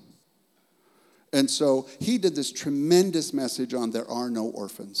lives. And so he did this tremendous message on there are no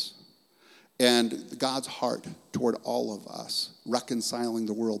orphans. And God's heart toward all of us, reconciling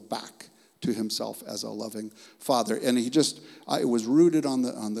the world back to himself as a loving father. And he just, it was rooted on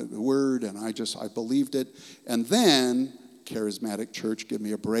the word, and I believed it. And then, charismatic church, give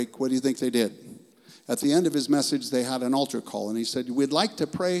me a break. What do you think they did? At the end of his message, they had an altar call, and he said, we'd like to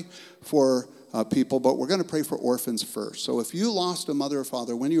pray for people, but we're going to pray for orphans first. So if you lost a mother or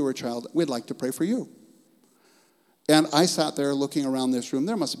father when you were a child, we'd like to pray for you. And I sat there looking around this room.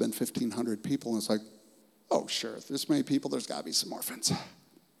 There must have been 1,500 people, and it's like, oh, sure, if this many people, there's got to be some orphans.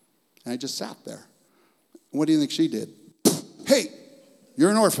 And I just sat there. What do you think she did? Hey,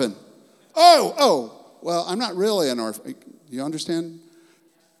 you're an orphan. Oh, well, I'm not really an orphan. You understand?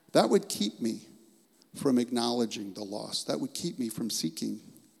 That would keep me from acknowledging the loss. That would keep me from seeking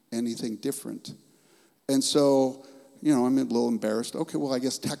anything different. And so I'm a little embarrassed. Okay, well, I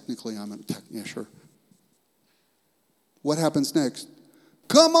guess technically yeah, sure. What happens next?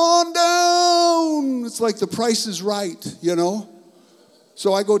 Come on down. It's like The Price is Right,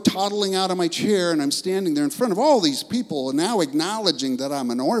 So I go toddling out of my chair, and I'm standing there in front of all these people, and now acknowledging that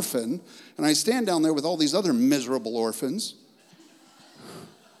I'm an orphan. And I stand down there with all these other miserable orphans.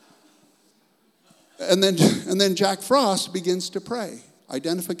 And then Jack Frost begins to pray.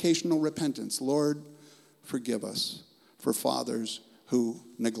 Identificational repentance. Lord, forgive us for fathers who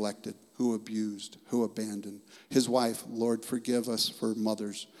neglected, who abused, who abandoned. His wife, Lord, forgive us for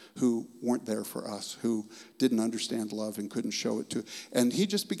mothers who weren't there for us, who didn't understand love and couldn't show it to. And he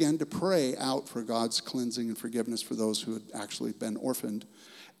just began to pray out for God's cleansing and forgiveness for those who had actually been orphaned.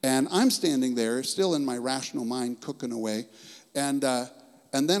 And I'm standing there, still in my rational mind, cooking away. And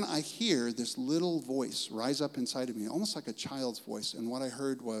then I hear this little voice rise up inside of me, almost like a child's voice. And what I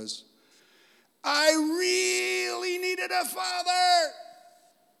heard was, I really needed a father,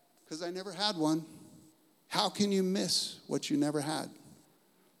 because I never had one. How can you miss what you never had?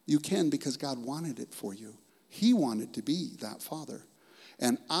 You can, because God wanted it for you. He wanted to be that father.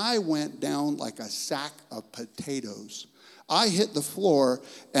 And I went down like a sack of potatoes. I hit the floor,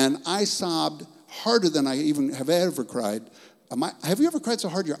 and I sobbed harder than I even have ever cried. Have you ever cried so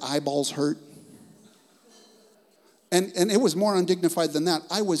hard your eyeballs hurt? And it was more undignified than that.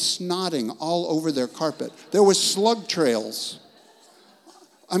 I was snotting all over their carpet. There was slug trails.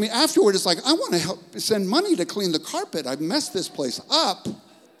 I mean, afterward, it's like, I want to help send money to clean the carpet. I've messed this place up.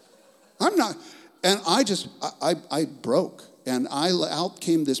 I'm not. And I broke. And out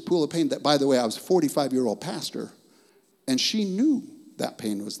came this pool of pain that, by the way, I was a 45-year-old pastor. And she knew that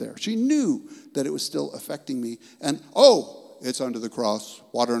pain was there. She knew that it was still affecting me. And, it's under the cross,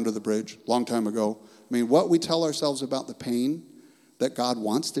 water under the bridge, long time ago. I mean, what we tell ourselves about the pain that God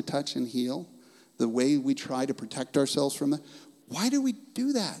wants to touch and heal, the way we try to protect ourselves from that, why do we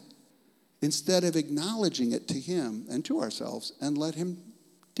do that? Instead of acknowledging it to him and to ourselves and let him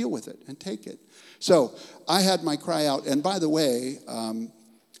deal with it and take it. So I had my cry out. And by the way,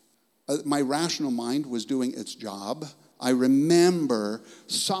 my rational mind was doing its job. I remember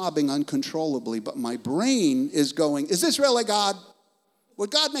sobbing uncontrollably, but my brain is going, is this really God? Would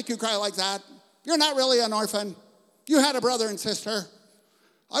God make you cry like that? You're not really an orphan. You had a brother and sister.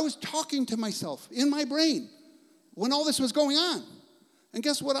 I was talking to myself in my brain when all this was going on. And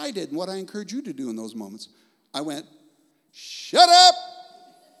guess what I did and what I encourage you to do in those moments? I went, shut up!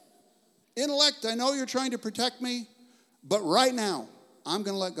 Intellect, I know you're trying to protect me, but right now, I'm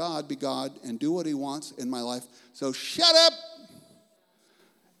going to let God be God and do what he wants in my life. So shut up.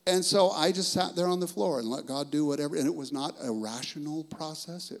 And so I just sat there on the floor and let God do whatever. And it was not a rational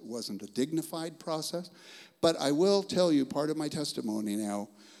process. It wasn't a dignified process. But I will tell you part of my testimony now.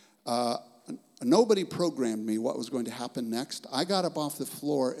 Nobody programmed me what was going to happen next. I got up off the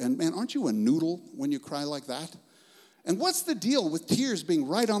floor. And man, aren't you a noodle when you cry like that? And what's the deal with tears being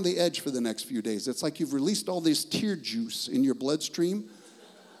right on the edge for the next few days? It's like you've released all this tear juice in your bloodstream.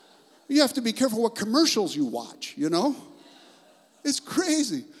 You have to be careful what commercials you watch, It's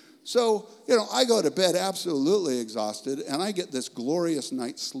crazy. So, I go to bed absolutely exhausted, and I get this glorious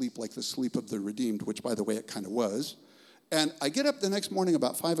night's sleep like the sleep of the redeemed, which, by the way, it kind of was. And I get up the next morning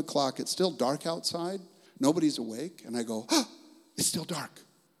about 5 o'clock. It's still dark outside. Nobody's awake. And I go, it's still dark.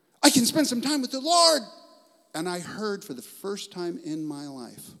 I can spend some time with the Lord. And I heard for the first time in my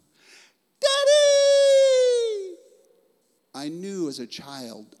life, Daddy! I knew as a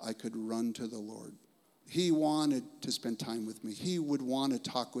child I could run to the Lord. He wanted to spend time with me. He would want to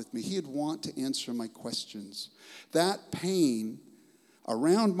talk with me. He'd want to answer my questions. That pain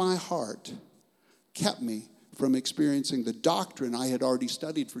around my heart kept me from experiencing the doctrine I had already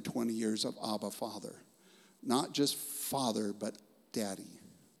studied for 20 years of Abba, Father. Not just Father, but Daddy.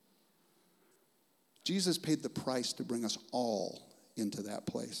 Jesus paid the price to bring us all into that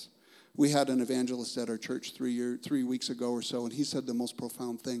place. We had an evangelist at our church 3 weeks ago or so, and he said the most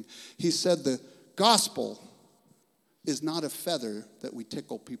profound thing. He said the gospel is not a feather that we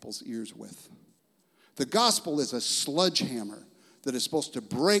tickle people's ears with. The gospel is a sledgehammer that is supposed to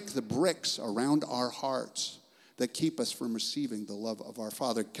break the bricks around our hearts that keep us from receiving the love of our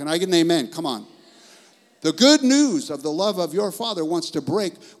Father. Can I get an amen? Come on. The good news of the love of your Father wants to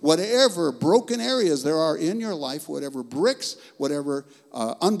break whatever broken areas there are in your life, whatever bricks, whatever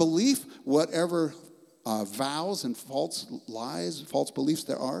unbelief, whatever vows and false lies, false beliefs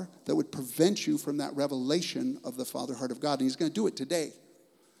there are that would prevent you from that revelation of the Father heart of God. And he's going to do it today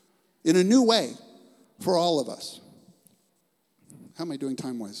in a new way for all of us. How am I doing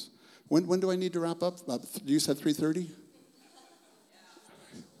time-wise? When do I need to wrap up? You said 3:30?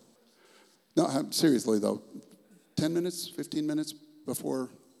 No, seriously, though. 10 minutes, 15 minutes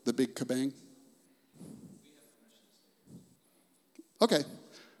before the big kabang? Okay.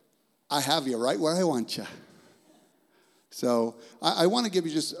 I have you right where I want you. So I want to give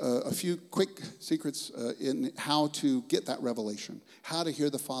you just a few quick secrets in how to get that revelation, how to hear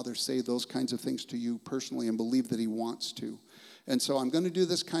the Father say those kinds of things to you personally and believe that he wants to. And so I'm going to do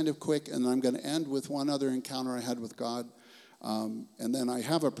this kind of quick, and then I'm going to end with one other encounter I had with God. And then I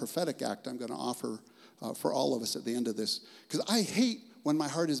have a prophetic act I'm going to offer for all of us at the end of this. Because I hate when my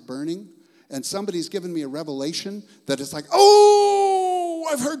heart is burning and somebody's given me a revelation that it's like, oh,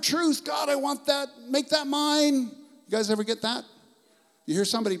 I've heard truth. God, I want that. Make that mine. You guys ever get that? You hear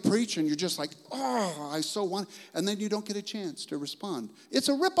somebody preach and you're just like, oh, I so want, and then you don't get a chance to respond. It's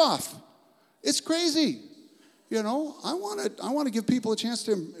a ripoff. It's crazy. You know, I want to give people a chance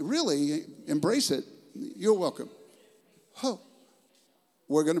to really embrace it. You're welcome. Oh,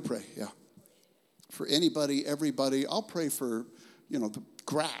 we're going to pray, yeah. For anybody, everybody. I'll pray for, the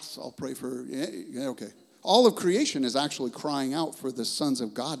grass. I'll pray for, okay. All of creation is actually crying out for the sons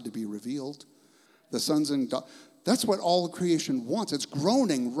of God to be revealed. The sons and God. That's what all of creation wants. It's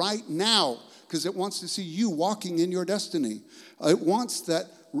groaning right now because it wants to see you walking in your destiny. It wants that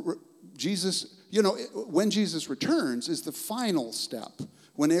Jesus, when Jesus returns is the final step,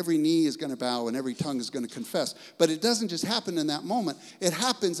 when every knee is going to bow and every tongue is going to confess. But it doesn't just happen in that moment. It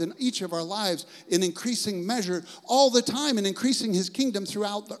happens in each of our lives in increasing measure all the time and increasing his kingdom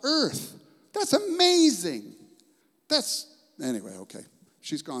throughout the earth. That's amazing. Anyway, okay.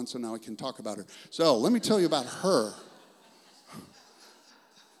 She's gone, so now I can talk about her. So let me tell you about her.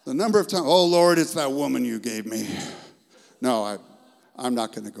 The number of times, oh, Lord, it's that woman you gave me. No, I'm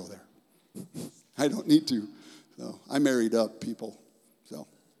not going to go there. I don't need to. So I married up people.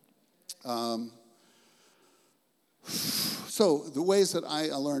 So the ways that I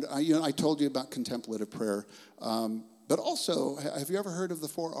learned, I told you about contemplative prayer. But also, have you ever heard of the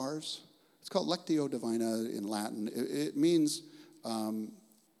 4 R's? It's called Lectio Divina in Latin. It means kind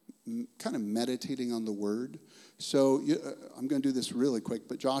of meditating on the word. So I'm going to do this really quick,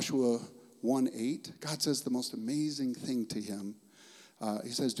 but Joshua 1:8, God says the most amazing thing to him. He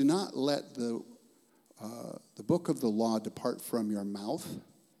says, do not let the book of the law depart from your mouth,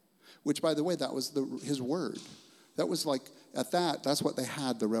 which, by the way, that was his word. That was like, that's what they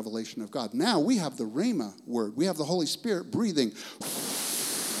had, the revelation of God. Now we have the Rhema word. We have the Holy Spirit breathing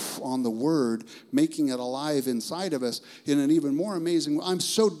on the word, making it alive inside of us in an even more amazing way. I'm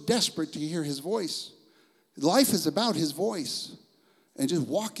so desperate to hear his voice. Life is about his voice and just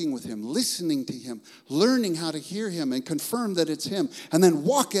walking with him, listening to him, learning how to hear him and confirm that it's him, and then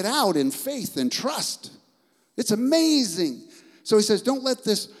walk it out in faith and trust. It's amazing. So he says, don't let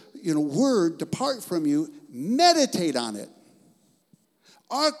this word depart from you. Meditate on it.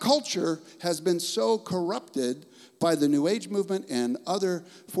 Our culture has been so corrupted by the New Age movement and other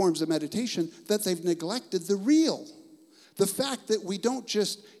forms of meditation that they've neglected the real. The fact that we don't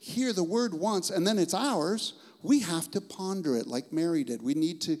just hear the word once and then it's ours, we have to ponder it like Mary did. We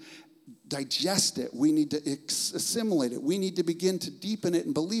need to digest it. We need to assimilate it. We need to begin to deepen it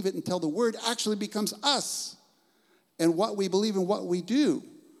and believe it until the word actually becomes us and what we believe and what we do.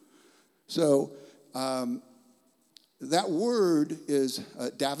 So that word is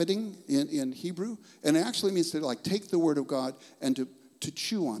daviding in Hebrew, and it actually means to take the word of God and to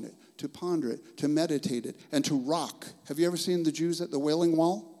chew on it, to ponder it, to meditate it, and to rock. Have you ever seen the Jews at the Wailing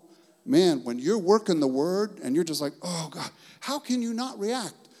Wall? Man, when you're working the word and you're just like, oh God, how can you not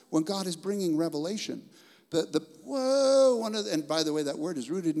react when God is bringing revelation? And by the way, that word is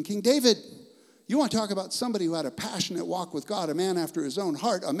rooted in King David. You want to talk about somebody who had a passionate walk with God, a man after his own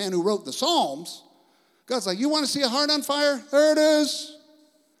heart, a man who wrote the Psalms. God's like, you want to see a heart on fire? There it is.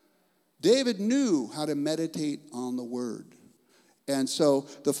 David knew how to meditate on the word. And so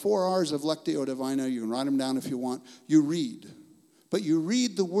the 4 R's of Lectio Divina, you can write them down if you want. You read. But you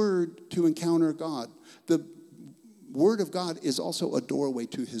read the word to encounter God. The word of God is also a doorway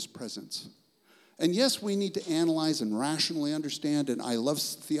to his presence. And yes, we need to analyze and rationally understand, and I love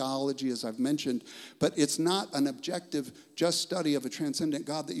theology, as I've mentioned, but it's not an objective, just study of a transcendent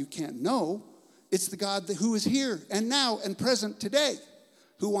God that you can't know. It's the God who is here and now and present today,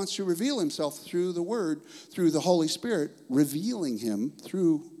 who wants to reveal himself through the word, through the Holy Spirit, revealing him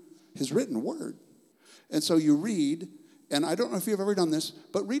through his written word. And so you read, and I don't know if you've ever done this,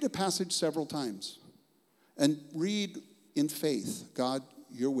 but read a passage several times. And read in faith, God,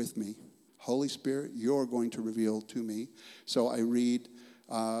 you're with me. Holy Spirit, you're going to reveal to me. So I read,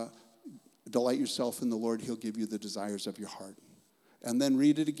 delight yourself in the Lord, he'll give you the desires of your heart. And then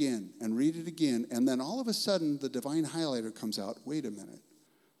read it again, and read it again. And then all of a sudden, the divine highlighter comes out. Wait a minute.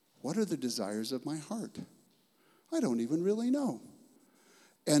 What are the desires of my heart? I don't even really know.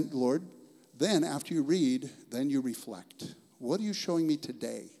 And Lord, then after you read, then you reflect. What are you showing me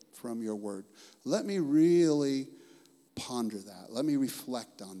today from your word? Let me really ponder that. Let me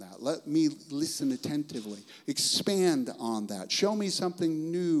reflect on that. Let me listen attentively. Expand on that. Show me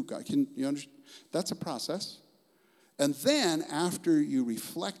something new, God. Can you understand? That's a process. And then after you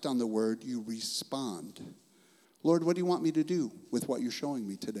reflect on the word, you respond. Lord, what do you want me to do with what you're showing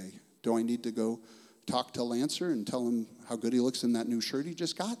me today? Do I need to go talk to Lancer and tell him how good he looks in that new shirt he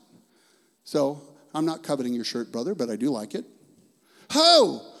just got? So I'm not coveting your shirt, brother, but I do like it.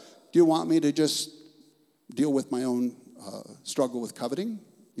 Ho! Do you want me to just deal with my own struggle with coveting?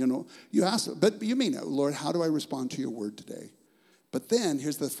 You know, you ask, but you mean, Lord, how do I respond to your word today? But then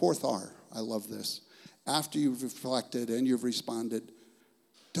here's the fourth R. I love this. After you've reflected and you've responded,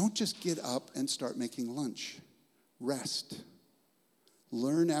 don't just get up and start making lunch. Rest.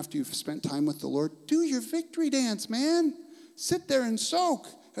 Learn after you've spent time with the Lord. Do your victory dance, man. Sit there and soak.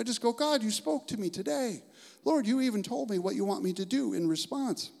 I just go, God, you spoke to me today. Lord, you even told me what you want me to do in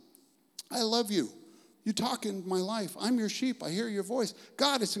response. I love you. You talk in my life. I'm your sheep. I hear your voice.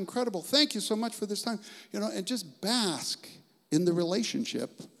 God, it's incredible. Thank you so much for this time. You know, and just bask in the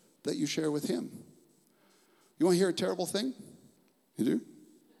relationship that you share with him. You want to hear a terrible thing? You do?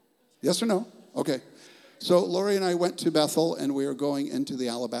 Yes or no? Okay. So Lori and I went to Bethel, and we were going into the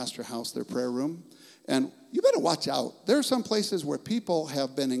Alabaster House, their prayer room. And you better watch out. There are some places where people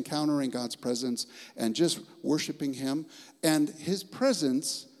have been encountering God's presence and just worshiping him. And his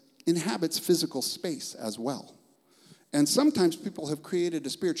presence inhabits physical space as well. And sometimes people have created a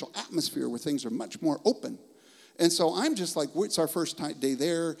spiritual atmosphere where things are much more open. And so I'm just like, it's our first day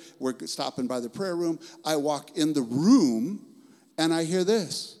there. We're stopping by the prayer room. I walk in the room, and I hear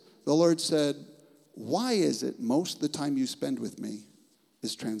this. The Lord said, why is it most of the time you spend with me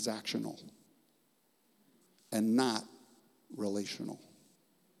is transactional and not relational?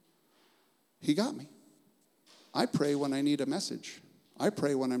 He got me. I pray when I need a message. I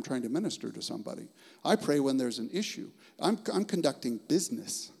pray when I'm trying to minister to somebody. I pray when there's an issue. I'm conducting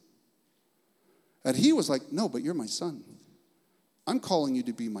business. And he was like, no, but you're my son. I'm calling you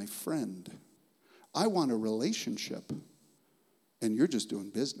to be my friend. I want a relationship, and you're just doing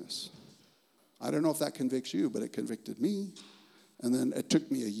business. I don't know if that convicts you, but it convicted me. And then it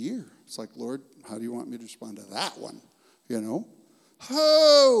took me a year. It's like, Lord, how do you want me to respond to that one? You know?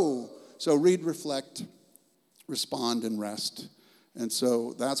 Oh! So read, reflect, respond, and rest. And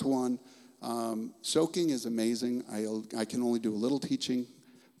so that's one. Soaking is amazing. I can only do a little teaching.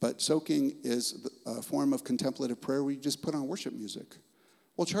 But soaking is a form of contemplative prayer where you just put on worship music.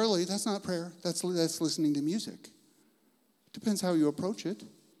 Well, Charlie, that's not prayer. That's listening to music. Depends how you approach it.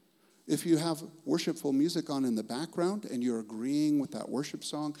 If you have worshipful music on in the background and you're agreeing with that worship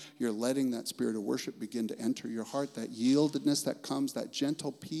song, you're letting that spirit of worship begin to enter your heart, that yieldedness that comes, that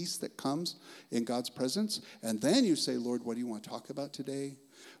gentle peace that comes in God's presence. And then you say, Lord, what do you want to talk about today?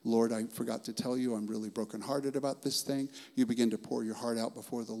 Lord, I forgot to tell you I'm really brokenhearted about this thing. You begin to pour your heart out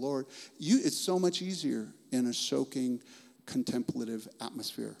before the Lord. It's so much easier in a soaking, contemplative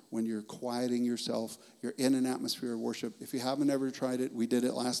atmosphere when you're quieting yourself. You're in an atmosphere of worship. If you haven't ever tried it, we did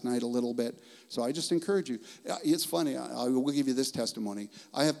it last night a little bit. So I just encourage you. It's funny. I will give you this testimony.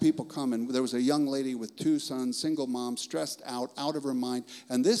 I have people come, and there was a young lady with 2 sons, single mom, stressed out of her mind.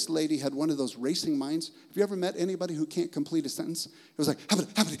 And this lady had one of those racing minds. Have you ever met anybody who can't complete a sentence? It was like,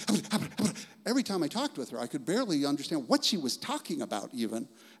 every time I talked with her, I could barely understand what she was talking about even.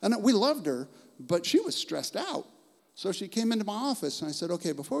 And we loved her, but she was stressed out. So she came into my office, and I said,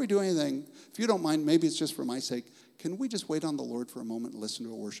 okay, before we do anything, if you don't mind, maybe it's just for my sake, can we just wait on the Lord for a moment and listen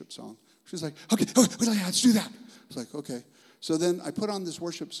to a worship song? She's like, okay, let's do that. I was like, okay. So then I put on this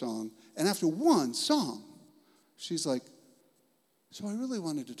worship song, and after one song, she's like, so I really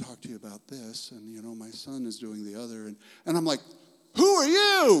wanted to talk to you about this, and, you know, my son is doing the other. And I'm like, who are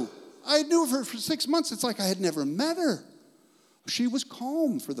you? I knew her for 6 months. It's like I had never met her. She was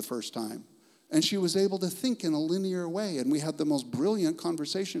calm for the first time. And she was able to think in a linear way. And we had the most brilliant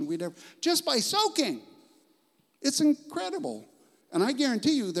conversation we'd ever, just by soaking. It's incredible. And I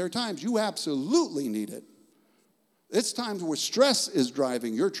guarantee you there are times you absolutely need it. It's times where stress is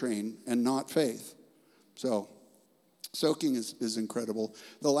driving your train and not faith. So soaking is incredible.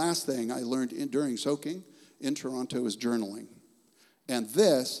 The last thing I learned during soaking in Toronto is journaling. And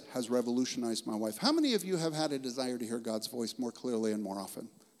this has revolutionized my life. How many of you have had a desire to hear God's voice more clearly and more often?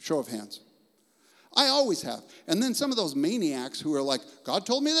 Show of hands. I always have. And then some of those maniacs who are like, God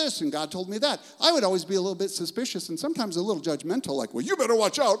told me this and God told me that. I would always be a little bit suspicious and sometimes a little judgmental, like, well, you better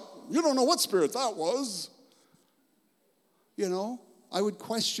watch out. You don't know what spirit that was. You know? I would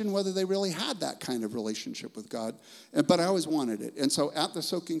question whether they really had that kind of relationship with God, but I always wanted it. And so at the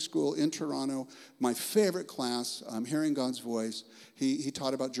soaking school in Toronto, my favorite class, Hearing God's Voice, he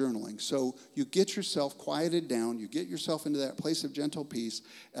taught about journaling. So you get yourself quieted down, you get yourself into that place of gentle peace,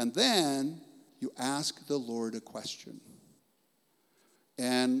 and then you ask the Lord a question.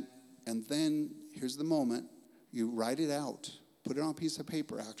 And then, here's the moment, you write it out. Put it on a piece of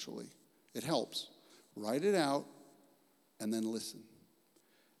paper, actually. It helps. Write it out, and then listen.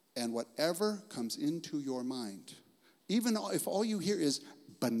 And whatever comes into your mind, even if all you hear is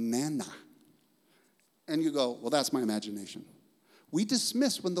banana, and you go, well, that's my imagination. We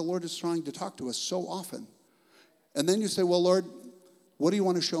dismiss when the Lord is trying to talk to us so often. And then you say, well, Lord, what do you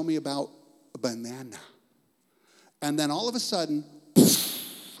want to show me about a banana? And then all of a sudden,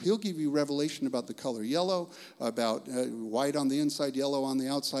 he'll give you revelation about the color yellow, about white on the inside, yellow on the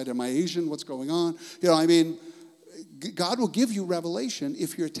outside. Am I Asian? What's going on? God will give you revelation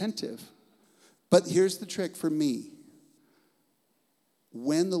if you're attentive. But here's the trick for me.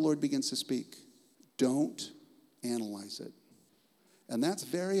 When the Lord begins to speak, don't analyze it. And that's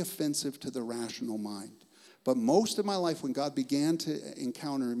very offensive to the rational mind. But most of my life, when God began to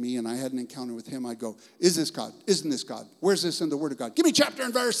encounter me and I had an encounter with him, I'd go, is this God? Isn't this God? Where's this in the Word of God? Give me chapter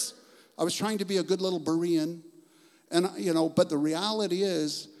and verse. I was trying to be a good little Berean. And, but the reality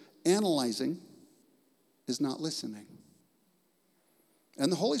is, analyzing is not listening.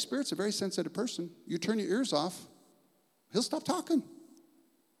 And the Holy Spirit's a very sensitive person. You turn your ears off, he'll stop talking.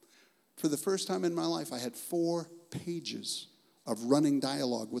 For the first time in my life, I had 4 pages of running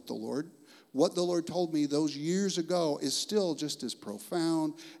dialogue with the Lord. What the Lord told me those years ago is still just as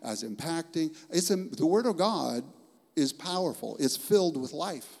profound, as impacting. The Word of God is powerful. It's filled with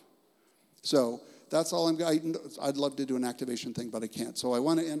life. So that's all I'd love to do an activation thing, but I can't. So I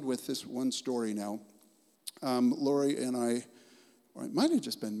want to end with this one story now. Lori and I, or it might have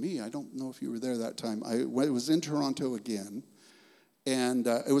just been me. I don't know if you were there that time. I was in Toronto again. And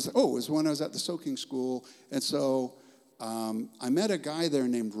it was when I was at the soaking school. And so I met a guy there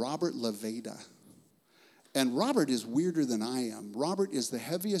named Robert Leveda. And Robert is weirder than I am. Robert is the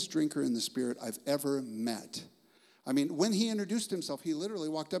heaviest drinker in the Spirit I've ever met. I mean, when he introduced himself, he literally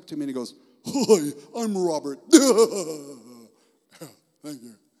walked up to me and he goes, "Hi, I'm Robert." Thank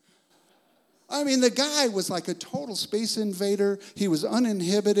you. I mean, the guy was like a total space invader. He was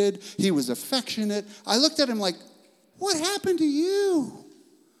uninhibited. He was affectionate. I looked at him like, what happened to you?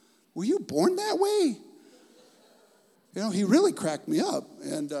 Were you born that way? He really cracked me up.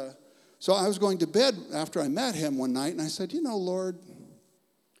 And so I was going to bed after I met him one night, and I said, Lord,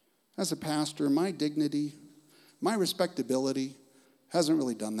 as a pastor, my dignity, my respectability hasn't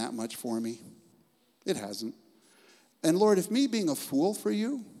really done that much for me. It hasn't. And Lord, if me being a fool for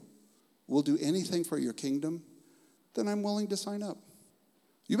you will do anything for your kingdom, then I'm willing to sign up.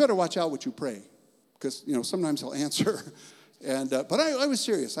 You better watch out what you pray, because, sometimes he'll answer. But I was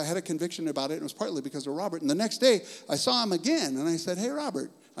serious. I had a conviction about it, and it was partly because of Robert. And the next day, I saw him again, and I said, "Hey,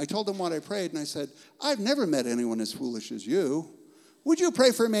 Robert." I told him what I prayed, and I said, "I've never met anyone as foolish as you. Would you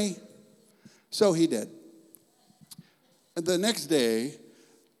pray for me?" So he did. And the next day,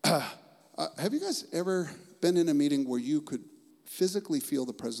 have you guys ever been in a meeting where you could physically feel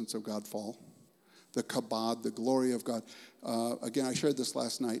the presence of God fall? The kabod, the glory of God. Again, I shared this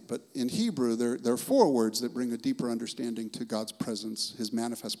last night, but in Hebrew, there are 4 words that bring a deeper understanding to God's presence, his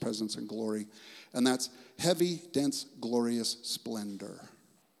manifest presence and glory. And that's heavy, dense, glorious splendor.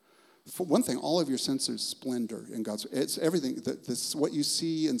 For one thing, all of your senses splendor in God's. It's everything. This, what you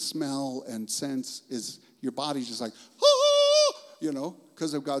see and smell and sense is your body's just like,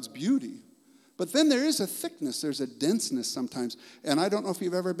 because of God's beauty. But then there is a thickness, there's a denseness sometimes. And I don't know if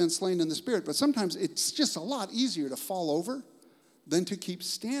you've ever been slain in the Spirit, but sometimes it's just a lot easier to fall over than to keep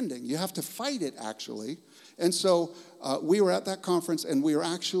standing. You have to fight it, actually. And so we were at that conference, and we were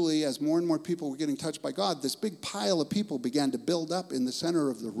actually, as more and more people were getting touched by God, this big pile of people began to build up in the center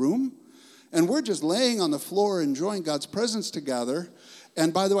of the room. And we're just laying on the floor enjoying God's presence together.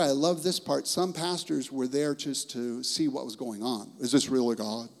 And by the way, I love this part. Some pastors were there just to see what was going on. Is this really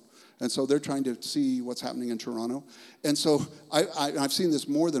God? And so they're trying to see what's happening in Toronto. And so I've seen this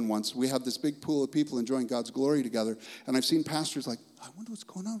more than once. We have this big pool of people enjoying God's glory together. And I've seen pastors like, I wonder what's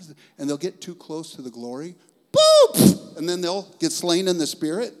going on with it. And they'll get too close to the glory. Boop! And then they'll get slain in the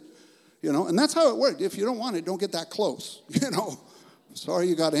Spirit. And that's how it worked. If you don't want it, don't get that close. Sorry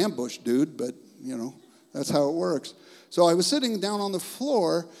you got ambushed, dude, but, that's how it works. So I was sitting down on the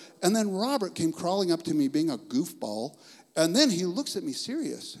floor, and then Robert came crawling up to me being a goofball. And then he looks at me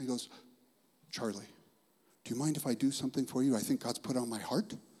serious. He goes, "Charlie, do you mind if I do something for you I think God's put on my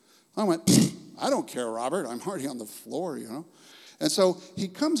heart?" I went, "I don't care, Robert. I'm already on the floor, And so he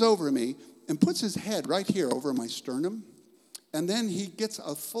comes over me and puts his head right here over my sternum. And then he gets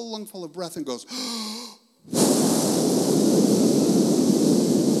a full lungful of breath and goes,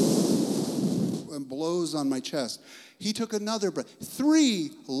 and blows on my chest. He took another breath, 3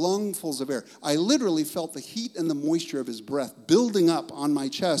 lungfuls of air. I literally felt the heat and the moisture of his breath building up on my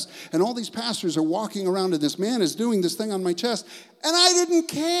chest. And all these pastors are walking around and this man is doing this thing on my chest. And I didn't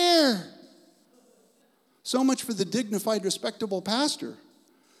care. So much for the dignified, respectable pastor.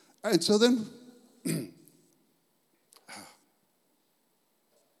 And so then, and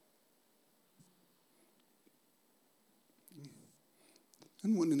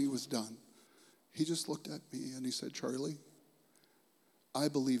when he was done, he just looked at me and he said, Charlie, I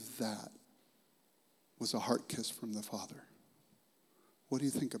believe that was a heart kiss from the Father. What do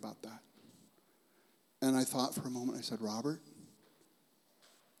you think about that? And I thought for a moment, I said, Robert,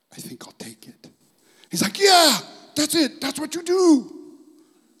 I think I'll take it. He's like, yeah, that's it. That's what you do.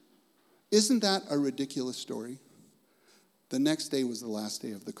 Isn't that a ridiculous story? The next day was the last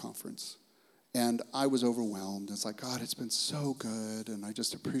day of the conference. And I was overwhelmed. It's like, God, it's been so good. And I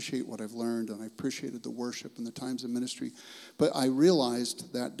just appreciate what I've learned. And I appreciated the worship and the times of ministry. But I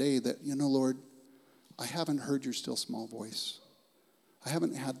realized that day that, Lord, I haven't heard your still small voice. I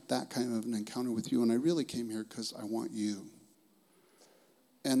haven't had that kind of an encounter with you. And I really came here because I want you.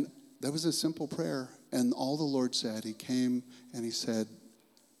 And that was a simple prayer. And all the Lord said, he came and he said,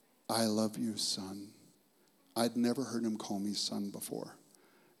 I love you, son. I'd never heard him call me son before.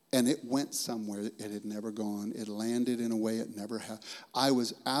 And it went somewhere it had never gone. It landed in a way it never had. I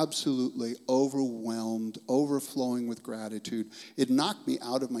was absolutely overwhelmed, overflowing with gratitude. It knocked me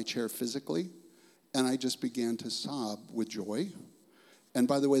out of my chair physically, and I just began to sob with joy. And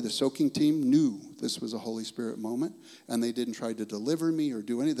by the way, the soaking team knew this was a Holy Spirit moment, and they didn't try to deliver me or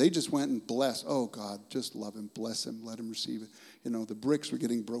do anything. They just went and blessed. Oh, God, just love him, bless him, let him receive it. The bricks were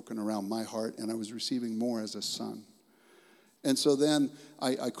getting broken around my heart, and I was receiving more as a son. And so then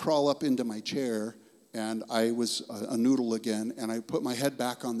I crawl up into my chair, and I was a noodle again, and I put my head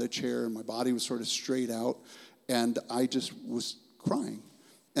back on the chair, and my body was sort of straight out, and I just was crying.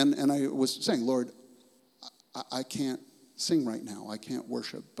 And I was saying, Lord, I can't sing right now. I can't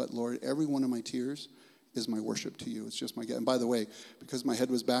worship. But, Lord, every one of my tears is my worship to you. It's just my gift. And by the way, because my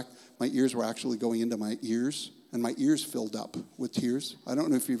head was back, my ears were actually going into my ears, and my ears filled up with tears. I don't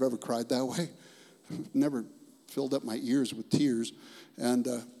know if you've ever cried that way. Never filled up my ears with tears. And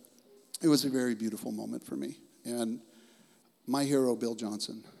it was a very beautiful moment for me. And my hero, Bill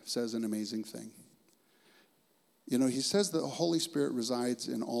Johnson, says an amazing thing. He says the Holy Spirit resides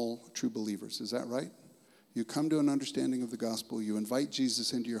in all true believers. Is that right? You come to an understanding of the gospel. You invite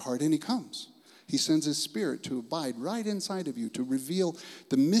Jesus into your heart, and he comes. He sends his Spirit to abide right inside of you, to reveal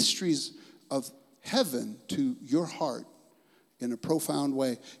the mysteries of heaven to your heart in a profound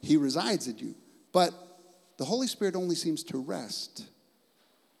way. He resides in you. But the Holy Spirit only seems to rest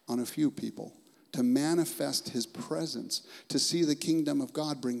on a few people, to manifest his presence, to see the kingdom of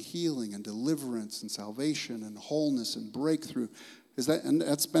God bring healing and deliverance and salvation and wholeness and breakthrough. And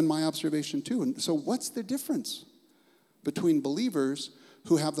that's been my observation too. And so what's the difference between believers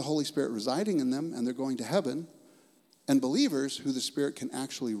who have the Holy Spirit residing in them and they're going to heaven, and believers who the Spirit can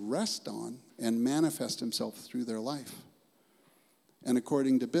actually rest on and manifest himself through their life? And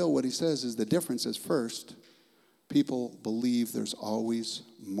according to Bill, what he says is the difference is, first, people believe there's always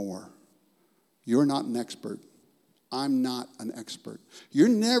more. You're not an expert. I'm not an expert. You're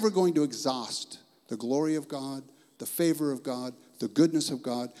never going to exhaust the glory of God, the favor of God, the goodness of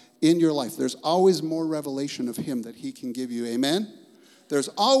God in your life. There's always more revelation of him that he can give you. Amen? There's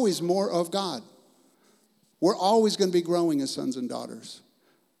always more of God. We're always going to be growing as sons and daughters.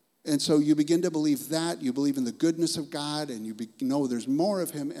 And so you begin to believe that. You believe in the goodness of God, and you know there's more of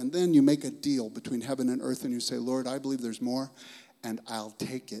him. And then you make a deal between heaven and earth, and you say, Lord, I believe there's more, and I'll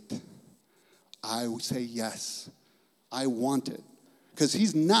take it. I say yes. I want it. Because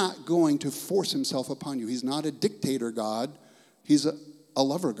he's not going to force himself upon you. He's not a dictator God. He's a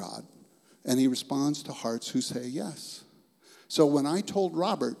lover God. And he responds to hearts who say yes. So when I told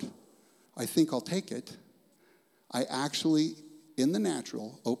Robert, I think I'll take it, I actually, in the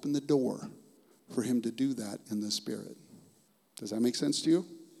natural, opened the door for him to do that in the spirit. Does that make sense to you?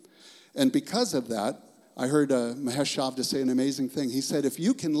 And because of that, I heard Mahesh Shavda say an amazing thing. He said, if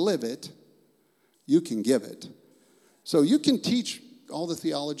you can live it, you can give it. So you can teach all the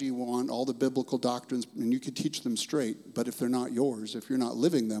theology you want, all the biblical doctrines, and you can teach them straight, but if they're not yours, if you're not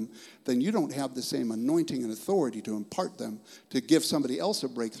living them, then you don't have the same anointing and authority to impart them, to give somebody else a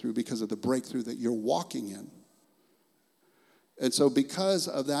breakthrough because of the breakthrough that you're walking in. And so because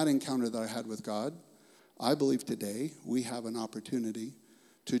of that encounter that I had with God, I believe today we have an opportunity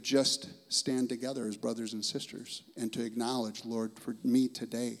to just stand together as brothers and sisters and to acknowledge, Lord, for me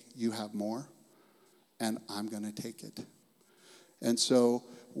today, you have more, and I'm going to take it. And so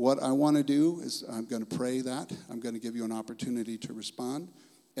what I want to do is I'm going to pray that. I'm going to give you an opportunity to respond.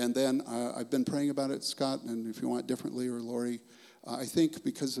 And then I've been praying about it, Scott, and if you want differently, or Lori, I think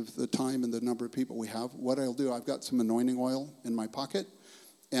because of the time and the number of people we have, what I'll do, I've got some anointing oil in my pocket,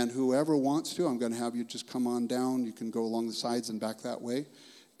 and whoever wants to, I'm going to have you just come on down. You can go along the sides and back that way.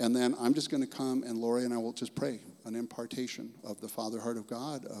 And then I'm just going to come, and Lori and I will just pray an impartation of the Father heart of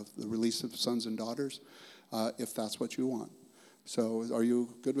God, of the release of sons and daughters, if that's what you want. So are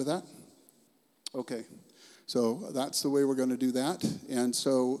you good with that? Okay. So that's the way we're going to do that. And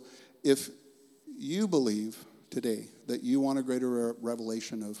so if you believe today that you want a greater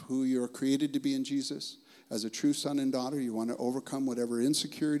revelation of who you're created to be in Jesus, as a true son and daughter, you want to overcome whatever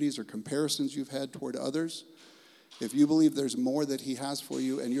insecurities or comparisons you've had toward others. If you believe there's more that he has for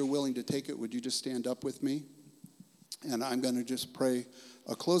you and you're willing to take it, would you just stand up with me? And I'm going to just pray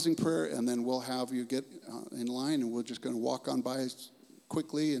a closing prayer, and then we'll have you get in line, and we're just going to walk on by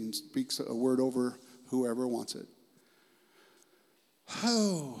quickly and speak a word over whoever wants it.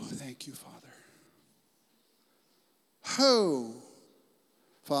 Oh, thank you, Father. Oh,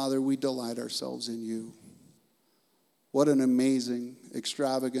 Father, we delight ourselves in you. What an amazing,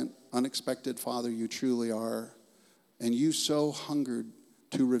 extravagant, unexpected Father you truly are. And you so hungered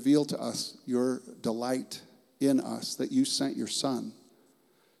to reveal to us your delight in us that you sent your Son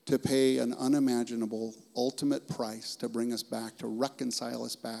to pay an unimaginable, ultimate price to bring us back, to reconcile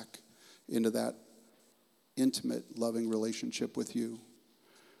us back into that intimate, loving relationship with you.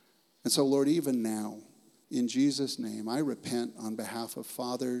 And so, Lord, even now, in Jesus' name, I repent on behalf of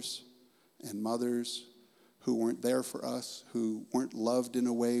fathers and mothers who weren't there for us, who weren't loved in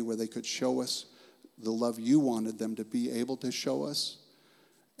a way where they could show us the love you wanted them to be able to show us.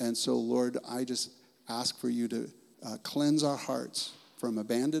 And so, Lord, I just ask for you to cleanse our hearts from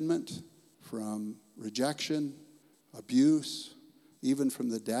abandonment, from rejection, abuse, even from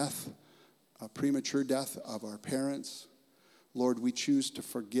the death, premature death of our parents. Lord, we choose to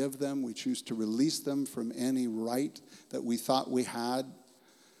forgive them. We choose to release them from any right that we thought we had.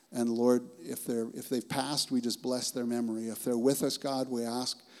 And Lord, if they've passed, we just bless their memory. If they're with us, God, we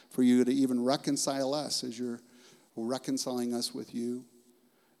ask for you to even reconcile us as you're reconciling us with you.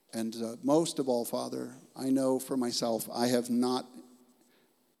 And most of all, Father, I know for myself, I have not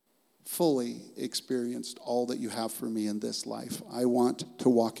fully experienced all that you have for me in this life. I want to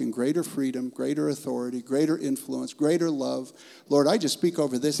walk in greater freedom, greater authority, greater influence, greater love. Lord, I just speak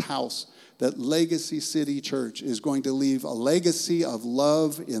over this house that Legacy City Church is going to leave a legacy of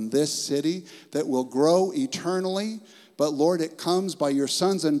love in this city that will grow eternally. But Lord, it comes by your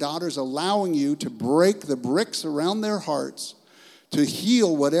sons and daughters allowing you to break the bricks around their hearts, to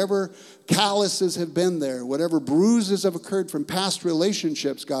heal whatever calluses have been there, whatever bruises have occurred from past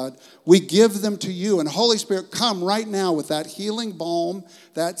relationships, God. We give them to you. And Holy Spirit, come right now with that healing balm,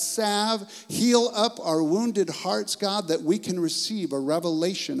 that salve. Heal up our wounded hearts, God, that we can receive a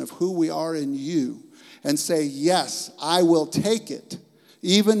revelation of who we are in you and say, yes, I will take it.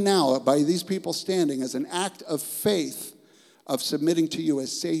 Even now, by these people standing as an act of faith, of submitting to you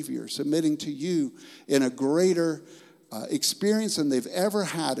as Savior, submitting to you in a greater experience than they've ever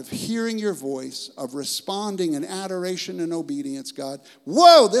had of hearing your voice, of responding in adoration and obedience, God.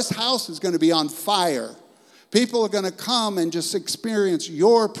 Whoa, this house is going to be on fire. People are going to come and just experience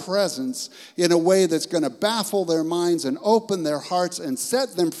your presence in a way that's going to baffle their minds and open their hearts and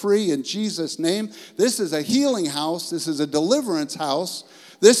set them free in Jesus' name. This is a healing house. This is a deliverance house.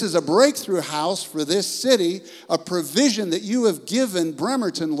 This is a breakthrough house for this city, a provision that you have given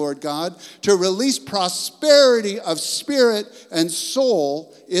Bremerton, Lord God, to release prosperity of spirit and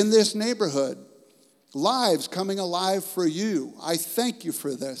soul in this neighborhood. Lives coming alive for you. I thank you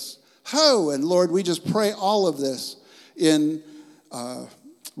for this. Oh, and Lord, we just pray all of this in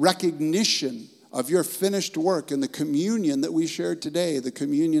recognition of your finished work and the communion that we shared today, the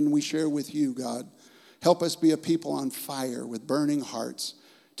communion we share with you, God. Help us be a people on fire with burning hearts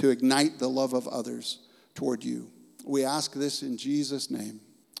to ignite the love of others toward you. We ask this in Jesus' name.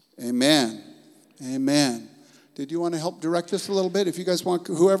 Amen. Amen. Did you want to help direct this a little bit? If you guys want,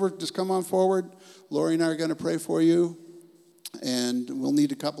 whoever, just come on forward. Lori and I are going to pray for you. And we'll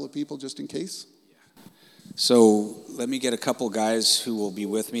need a couple of people just in case. So let me get a couple guys who will be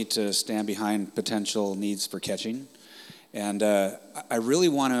with me to stand behind potential needs for catching. And I really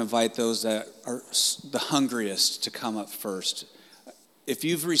want to invite those that are the hungriest to come up first. If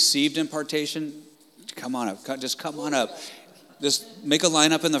you've received impartation, come on up. Just come on up. Just make a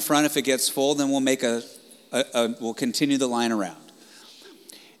line up in the front. If it gets full, then we'll make a we'll continue the line around.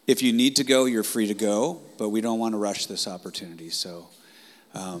 If you need to go, you're free to go, but we don't want to rush this opportunity. So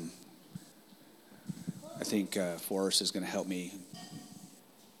I think Forrest is going to help me.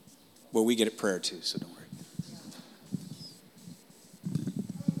 Well, we get at prayer too, so don't worry.